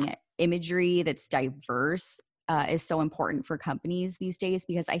having imagery that's diverse is so important for companies these days?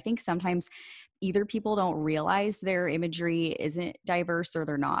 Because I think sometimes either people don't realize their imagery isn't diverse, or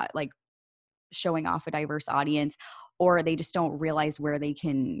they're not like showing off a diverse audience, or they just don't realize where they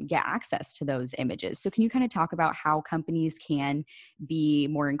can get access to those images. So can you kind of talk about how companies can be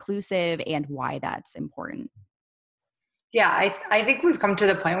more inclusive and why that's important? Yeah, I think we've come to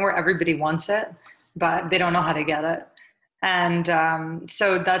the point where everybody wants it, but they don't know how to get it. And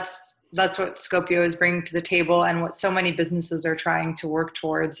so that's what Scopio is bringing to the table, and what so many businesses are trying to work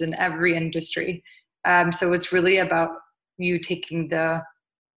towards in every industry. So it's really about you taking the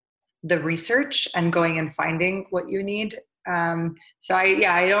research and going and finding what you need. So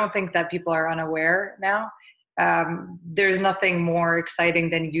I don't think that people are unaware now. There's nothing more exciting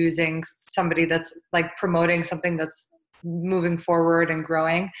than using somebody that's like promoting something that's moving forward and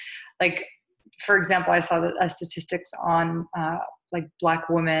growing. Like, for example, I saw statistics on like Black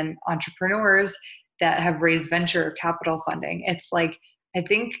women entrepreneurs that have raised venture capital funding. It's like, I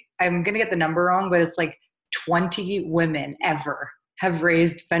think I'm going to get the number wrong, but it's like 20 women ever have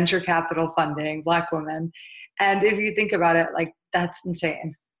raised venture capital funding, Black women. And if you think about it, like, that's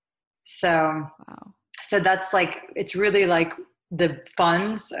insane. So, Wow. so that's like, it's really like the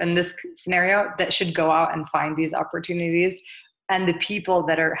funds in this scenario that should go out and find these opportunities. And the people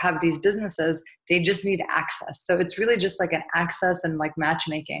that have these businesses, they just need access. So it's really just like an access and like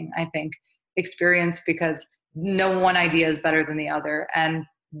matchmaking, I think, experience, because no one idea is better than the other. And,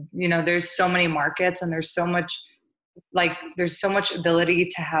 there's so many markets, and there's so much ability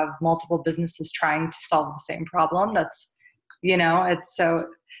to have multiple businesses trying to solve the same problem. It's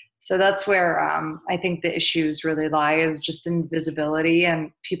so that's where I think the issues really lie, is just in visibility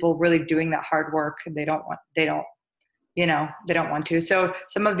and people really doing that hard work. They don't want to. So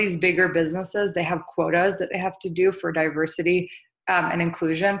some of these bigger businesses, they have quotas that they have to do for diversity and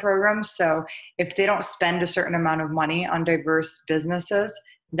inclusion programs. So if they don't spend a certain amount of money on diverse businesses,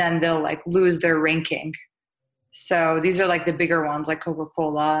 then they'll like lose their ranking. So these are like the bigger ones, like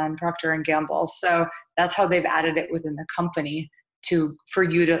Coca-Cola and Procter and Gamble. So that's how they've added it within the company for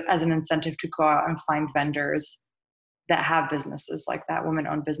you to, as an incentive, to go out and find vendors that have businesses like that,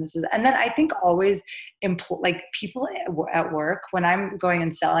 women-owned businesses. And then I think always like people at work, when I'm going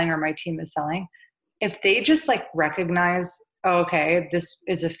and selling or my team is selling, if they just like recognize, oh, okay, this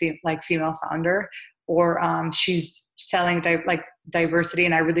is a female founder, or she's selling diversity,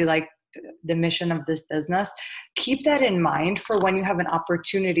 and I really like the mission of this business, keep that in mind for when you have an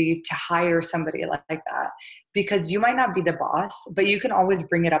opportunity to hire somebody like that. Because you might not be the boss, but you can always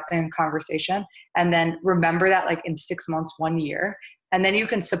bring it up in conversation, and then remember that like in 6 months, 1 year, and then you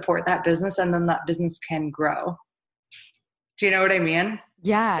can support that business, and then that business can grow. Do you know what I mean?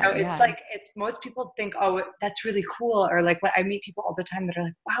 Yeah. So it's Yeah. like, most people think, oh, that's really cool. Or like when I meet people all the time that are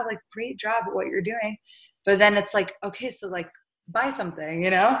like, wow, like great job at what you're doing. But then it's like, okay, so like buy something,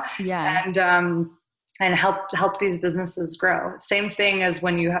 Yeah. and help these businesses grow. Same thing as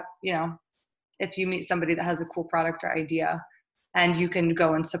when you have, if you meet somebody that has a cool product or idea, and you can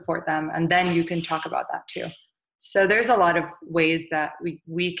go and support them, and then you can talk about that too. So there's a lot of ways that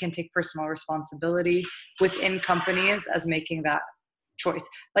we can take personal responsibility within companies as making that choice.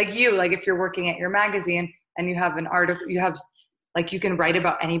 Like if you're working at your magazine and you have an article, you can write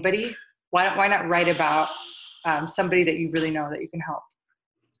about anybody. Why not write about somebody that you really know that you can help?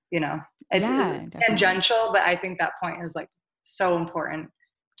 It's Yeah, definitely. tangential, but I think that point is like so important.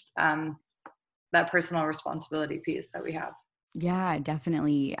 That personal responsibility piece that we have. Yeah,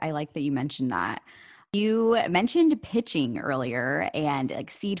 definitely. I like that you mentioned that. You mentioned pitching earlier and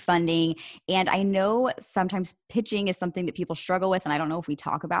like seed funding. And I know sometimes pitching is something that people struggle with. And I don't know if we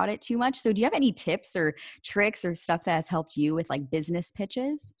talk about it too much. So do you have any tips or tricks or stuff that has helped you with like business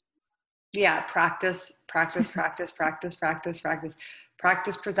pitches? Yeah, practice, practice, practice, practice, practice, practice,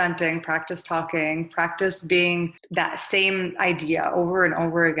 practice presenting, practice talking, practice being that same idea over and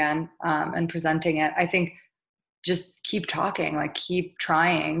over again, and presenting it. I think just keep talking, like keep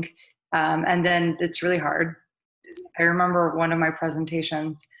trying. And then it's really hard. I remember one of my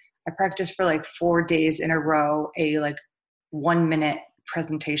presentations, I practiced for like 4 days in a row, a like 1 minute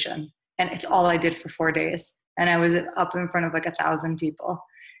presentation. And it's all I did for 4 days. And I was up in front of like 1,000 people.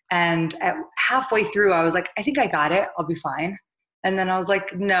 And halfway through, I was like, I think I got it. I'll be fine. And then I was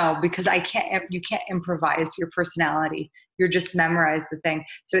like, no, because you can't improvise your personality. You're just memorize the thing.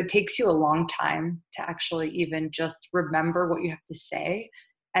 So it takes you a long time to actually even just remember what you have to say.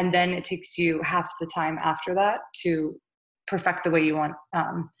 And then it takes you half the time after that to perfect the way you want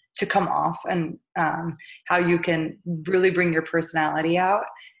to come off, and how you can really bring your personality out.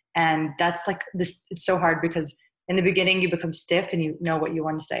 And that's like this, it's so hard because in the beginning you become stiff and you know what you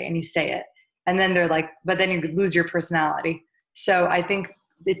want to say and you say it. And then they're like, but then you lose your personality. So I think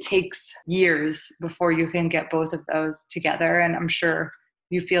it takes years before you can get both of those together. And I'm sure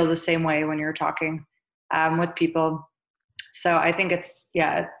you feel the same way when you're talking with people. So I think it's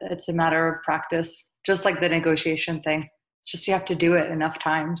a matter of practice, just like the negotiation thing. It's just, you have to do it enough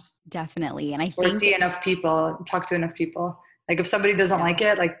times, Definitely. And I or think see enough people, talk to enough people. Like if somebody doesn't yeah. like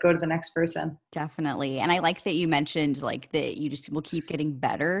it, like go to the next person. Definitely. And I like that you mentioned like that you just will keep getting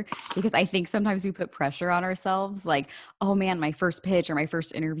better, because I think sometimes we put pressure on ourselves like, oh man, my first pitch or my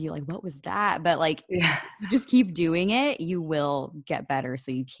first interview, like what was that? But like Yeah. you just keep doing it, you will get better.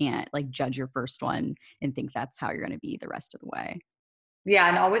 So you can't like judge your first one and think that's how you're going to be the rest of the way. Yeah.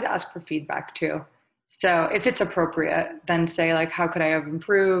 And always ask for feedback too. So if it's appropriate, then say like, how could I have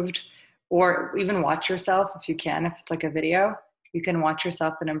improved? Or even watch yourself if you can. If it's like a video, you can watch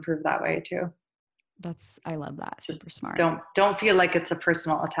yourself and improve that way too. I love that. Just Super smart. don't feel like it's a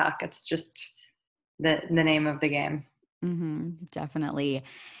personal attack. It's just the name of the game. Definitely.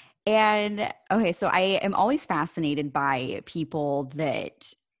 And okay, so I am always fascinated by people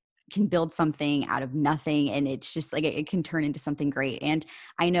that can build something out of nothing, and it's just like it can turn into something great. And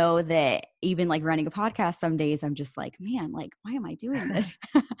I know that even like running a podcast, some days I'm just like, man, like why am I doing this?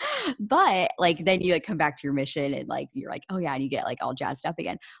 But like then you like come back to your mission and like you're like, oh yeah, and you get like all jazzed up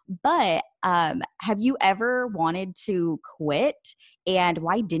again. But have you ever wanted to quit, and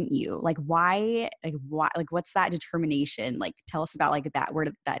why didn't you? Like what's that determination? Like tell us about like that, where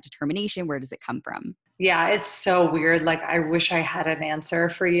did that determination, where does it come from? Yeah, it's so weird. Like, I wish I had an answer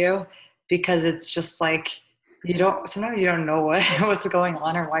for you, because it's just like sometimes you don't know what's going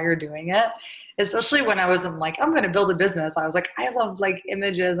on or why you're doing it. Especially when I wasn't like, I'm going to build a business. I was like, I love like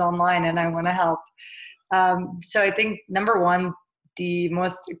images online and I want to help. So I think number one, the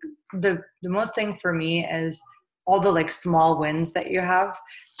most thing for me is all the like small wins that you have.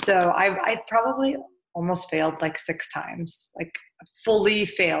 So I probably almost failed like 6 times, like fully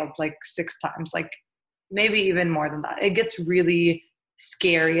failed like 6 times, like maybe even more than that. It gets really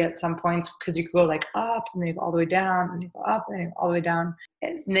scary at some points, because you go like up and then you go all the way down and you go up and you go all the way down.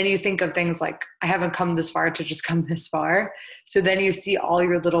 And then you think of things like, I haven't come this far to just come this far. So then you see all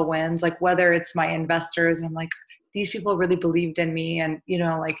your little wins, like whether it's my investors, and I'm like, these people really believed in me. And,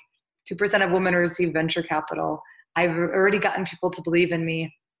 like 2% of women receive venture capital. I've already gotten people to believe in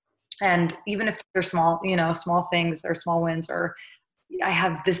me. And even if they're small, small things or small wins, or I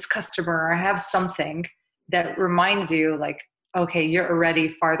have this customer, or I have something that reminds you like, okay, you're already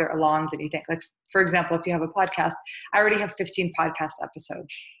farther along than you think. Like, for example, if you have a podcast, I already have 15 podcast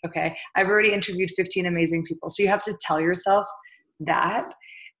episodes. Okay. I've already interviewed 15 amazing people. So you have to tell yourself that.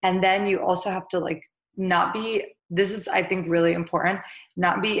 And then you also have to like not be, this is, I think, really important,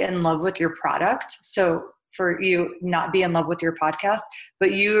 not be in love with your product. So for you, not be in love with your podcast,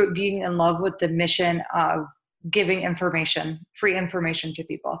 but you being in love with the mission of giving information, free information to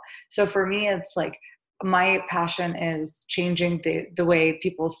people. So for me, it's like, my passion is changing the way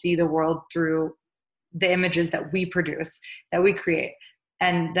people see the world through the images that we produce, that we create.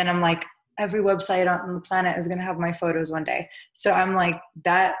 And then I'm like, every website on the planet is going to have my photos one day. So I'm like,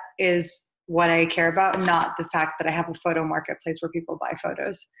 that is what I care about, not the fact that I have a photo marketplace where people buy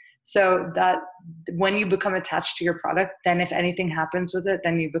photos. So that when you become attached to your product, then if anything happens with it,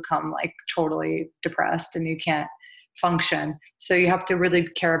 then you become like totally depressed and you can't function. So you have to really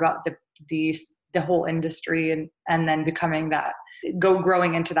care about the whole industry, and then becoming that,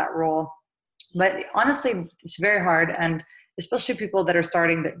 growing into that role. But honestly, it's very hard. And especially people that are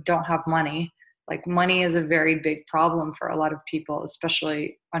starting that don't have money, like money is a very big problem for a lot of people,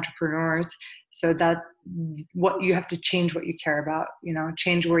 especially entrepreneurs. So that what you have to change what you care about,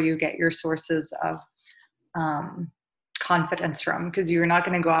 change where you get your sources of confidence from, because you're not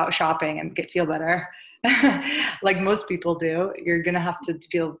going to go out shopping and feel better like most people do. You're going to have to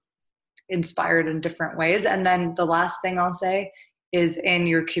feel inspired in different ways. And then the last thing I'll say is in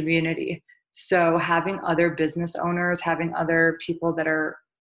your community. So having other business owners, having other people that are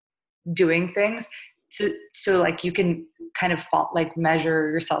doing things, so like you can kind of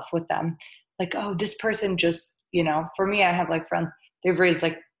measure yourself with them. Like, oh, this person just, for me, I have like friends, they've raised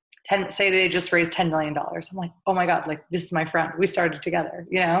like say they just raised $10 million. I'm like, oh my God, like this is my friend. We started together,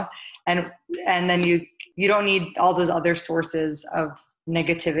 and then you don't need all those other sources of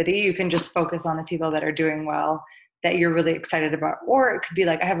negativity. You can just focus on the people that are doing well, that you're really excited about. Or it could be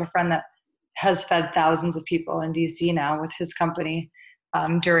like, I have a friend that has fed thousands of people in DC now with his company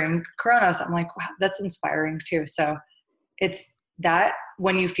during Corona. So I'm like, wow, that's inspiring too. So it's that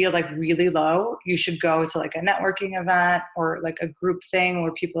when you feel like really low, you should go to like a networking event or like a group thing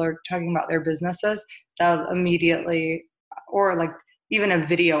where people are talking about their businesses. That'll immediately, or like even a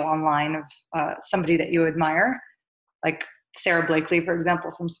video online of somebody that you admire, like Sarah Blakely, for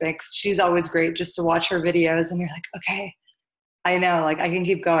example, from Spanx. She's always great just to watch her videos and you're like, okay, I know, like I can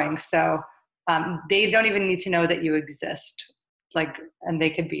keep going. So they don't even need to know that you exist, like, and they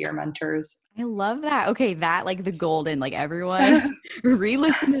could be your mentors. I love that. Okay, that like the golden, like everyone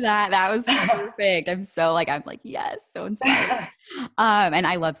re-listen to that. That was perfect. I'm like, yes, so inspired. And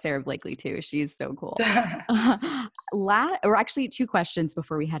I love Sarah Blakely too. She's so cool. Or actually 2 questions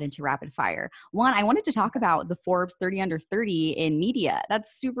before we head into rapid fire. One, I wanted to talk about the Forbes 30 under 30 in media.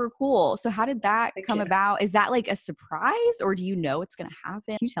 That's super cool. So how did that come about? Is that like a surprise, or do you know it's going to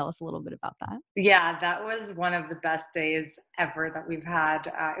happen? Can you tell us a little bit about that? Yeah, that was one of the best days ever that we've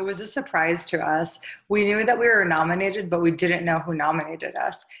had. It was a surprise to us. We knew that we were nominated, but we didn't know who nominated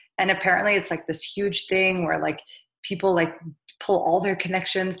us. And apparently it's like this huge thing where like people like pull all their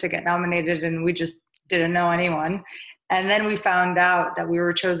connections to get nominated, and we just didn't know anyone. And then we found out that we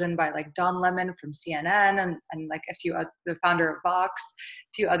were chosen by like Don Lemon from CNN and like the founder of Vox,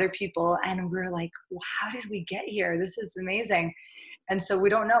 a few other people. And we were like, well, how did we get here? This is amazing. And so we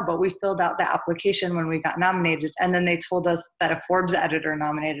don't know, but we filled out the application when we got nominated. And then they told us that a Forbes editor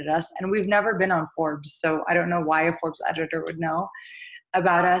nominated us. And we've never been on Forbes. So I don't know why a Forbes editor would know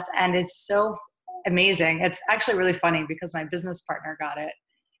about us. And it's so amazing. It's actually really funny because my business partner got it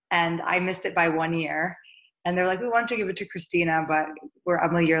and I missed it by 1 year. And they're like, we wanted to give it to Christina, but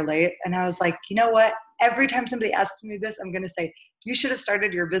I'm a year late. And I was like, you know what? Every time somebody asks me this, I'm going to say, you should have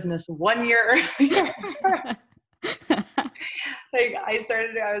started your business 1 year earlier. Like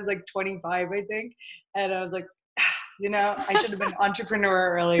I was like 25, I think. And I was like, I should have been an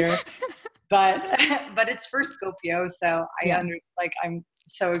entrepreneur earlier, but it's for Scopio. So I'm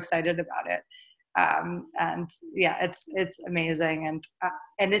so excited about it. And yeah, it's amazing.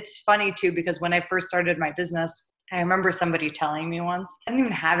 And it's funny too, because when I first started my business, I remember somebody telling me once, I didn't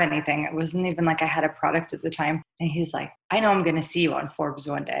even have anything. It wasn't even like I had a product at the time. And he's like, I know I'm going to see you on Forbes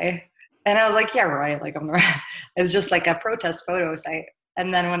one day. And I was like, yeah, right. Like it's just like a protest photo site.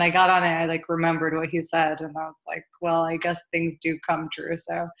 And then when I got on it, I like remembered what he said. And I was like, well, I guess things do come true.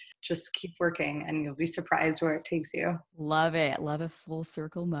 So just keep working and you'll be surprised where it takes you. Love it. Love a full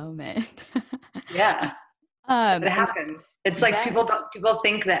circle moment. Yeah. It happens. It's like yes. people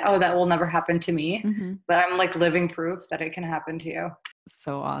think that, oh, that will never happen to me, Mm-hmm. but I'm like living proof that it can happen to you.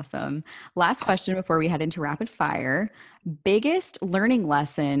 So awesome. Last question before we head into rapid fire. Biggest learning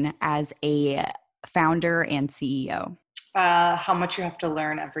lesson as a founder and CEO? How much you have to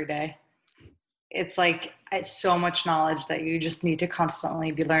learn every day. It's so much knowledge that you just need to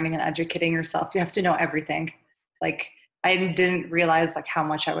constantly be learning and educating yourself. You have to know everything. Like I didn't realize like how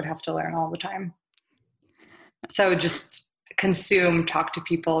much I would have to learn all the time. So just consume, talk to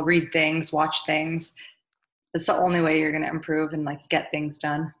people, read things, watch things. It's the only way you're going to improve and like get things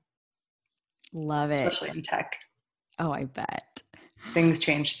done. Love it. Especially in tech. Oh, I bet. Things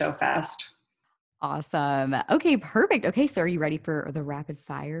change so fast. Awesome. Okay, perfect. Okay, so are you ready for the rapid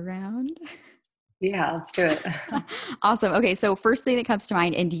fire round? Yeah, let's do it. Awesome. Okay, so first thing that comes to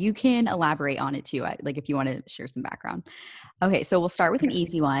mind, and you can elaborate on it too, like if you want to share some background. Okay, so we'll start with an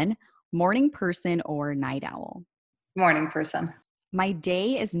easy one. Morning person or night owl? Morning person. My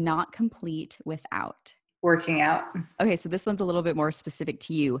day is not complete without working out. Okay, so this one's a little bit more specific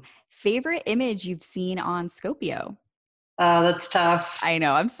to you. Favorite image you've seen on Scopio? That's tough. I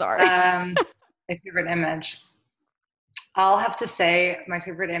know, I'm sorry. My favorite image. I'll have to say my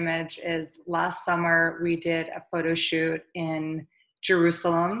favorite image is last summer we did a photo shoot in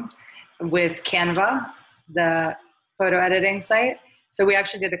Jerusalem with Canva, the photo editing site. So we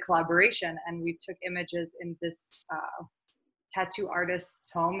actually did a collaboration and we took images in this tattoo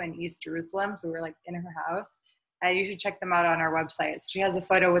artist's home in East Jerusalem. So we were like in her house. You should check them out on our website. She has a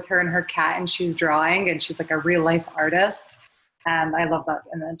photo with her and her cat and she's drawing and she's like a real life artist. And I love that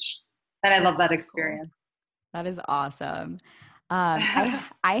image. And I love that experience. Cool. That is awesome.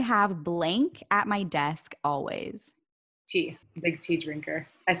 I have blank at my desk always. Tea, big tea drinker.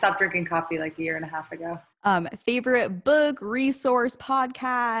 I stopped drinking coffee like a year and a half ago. Favorite book, resource,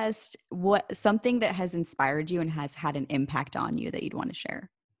 podcast, something that has inspired you and has had an impact on you that you'd want to share?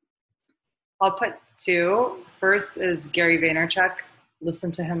 I'll put two. First is Gary Vaynerchuk.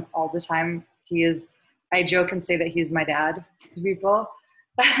 Listen to him all the time. I joke and say that he's my dad to people.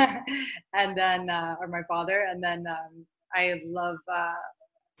 And then, or my father. And then I love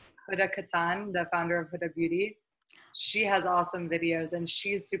Huda Kattan, the founder of Huda Beauty. She has awesome videos and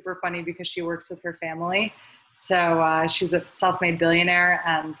she's super funny because she works with her family. So she's a self-made billionaire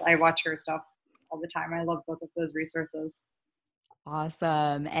and I watch her stuff all the time. I love both of those resources.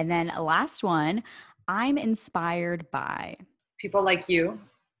 Awesome. And then last one, I'm inspired by people like you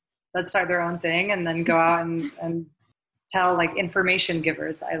that start their own thing and then go out and tell like information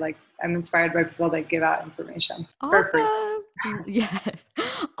givers. I'm inspired by people that give out information. Awesome. Yes.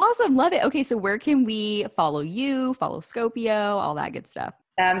 Awesome. Love it. Okay. So where can we follow you, follow Scopio, all that good stuff?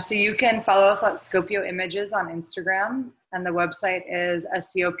 So you can follow us at Scopio Images on Instagram and the website is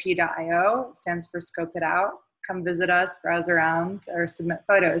scop.io. It stands for Scope It Out. Come visit us, browse around, or submit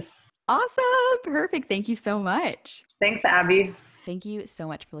photos. Awesome. Perfect. Thank you so much. Thanks, Abby. Thank you so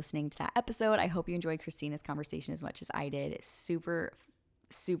much for listening to that episode. I hope you enjoyed Christina's conversation as much as I did. It's super,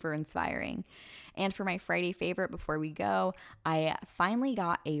 super inspiring. And for my Friday favorite before we go, I finally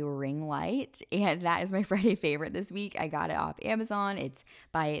got a ring light, and that is my Friday favorite this week. I got it off Amazon. It's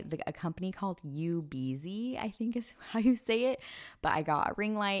by a company called UBZ, I think is how you say it. But I got a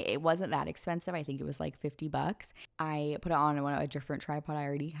ring light. It wasn't that expensive. I think it was like $50. I put it on a different tripod I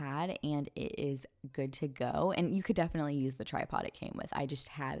already had, and it is good to go. And you could definitely use the tripod it came with. I just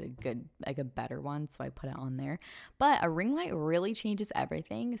had a better one, so I put it on there. But a ring light really changes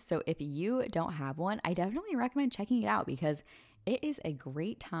everything. So if you don't have one, I definitely recommend checking it out because It is a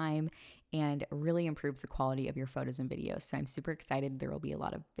great time and really improves the quality of your photos and videos. So I'm super excited. There will be a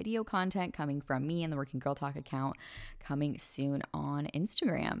lot of video content coming from me and the Working Girl Talk account coming soon on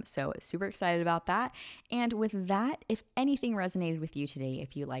Instagram. So super excited about that. And with that, if anything resonated with you today,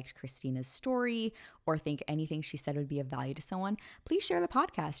 if you liked Christina's story or think anything she said would be of value to someone, please share the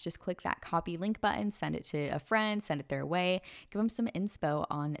podcast. Just click that copy link button, send it to a friend, send it their way, give them some inspo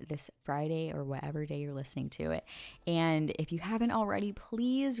on this Friday or whatever day you're listening to it. And if you haven't already,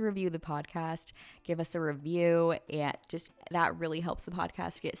 please review the podcast, give us a review, and just that really helps the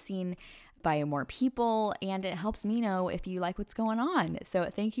podcast get seen by more people, and it helps me know if you like what's going on. So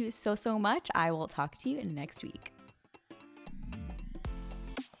thank you so much. I will talk to you next week.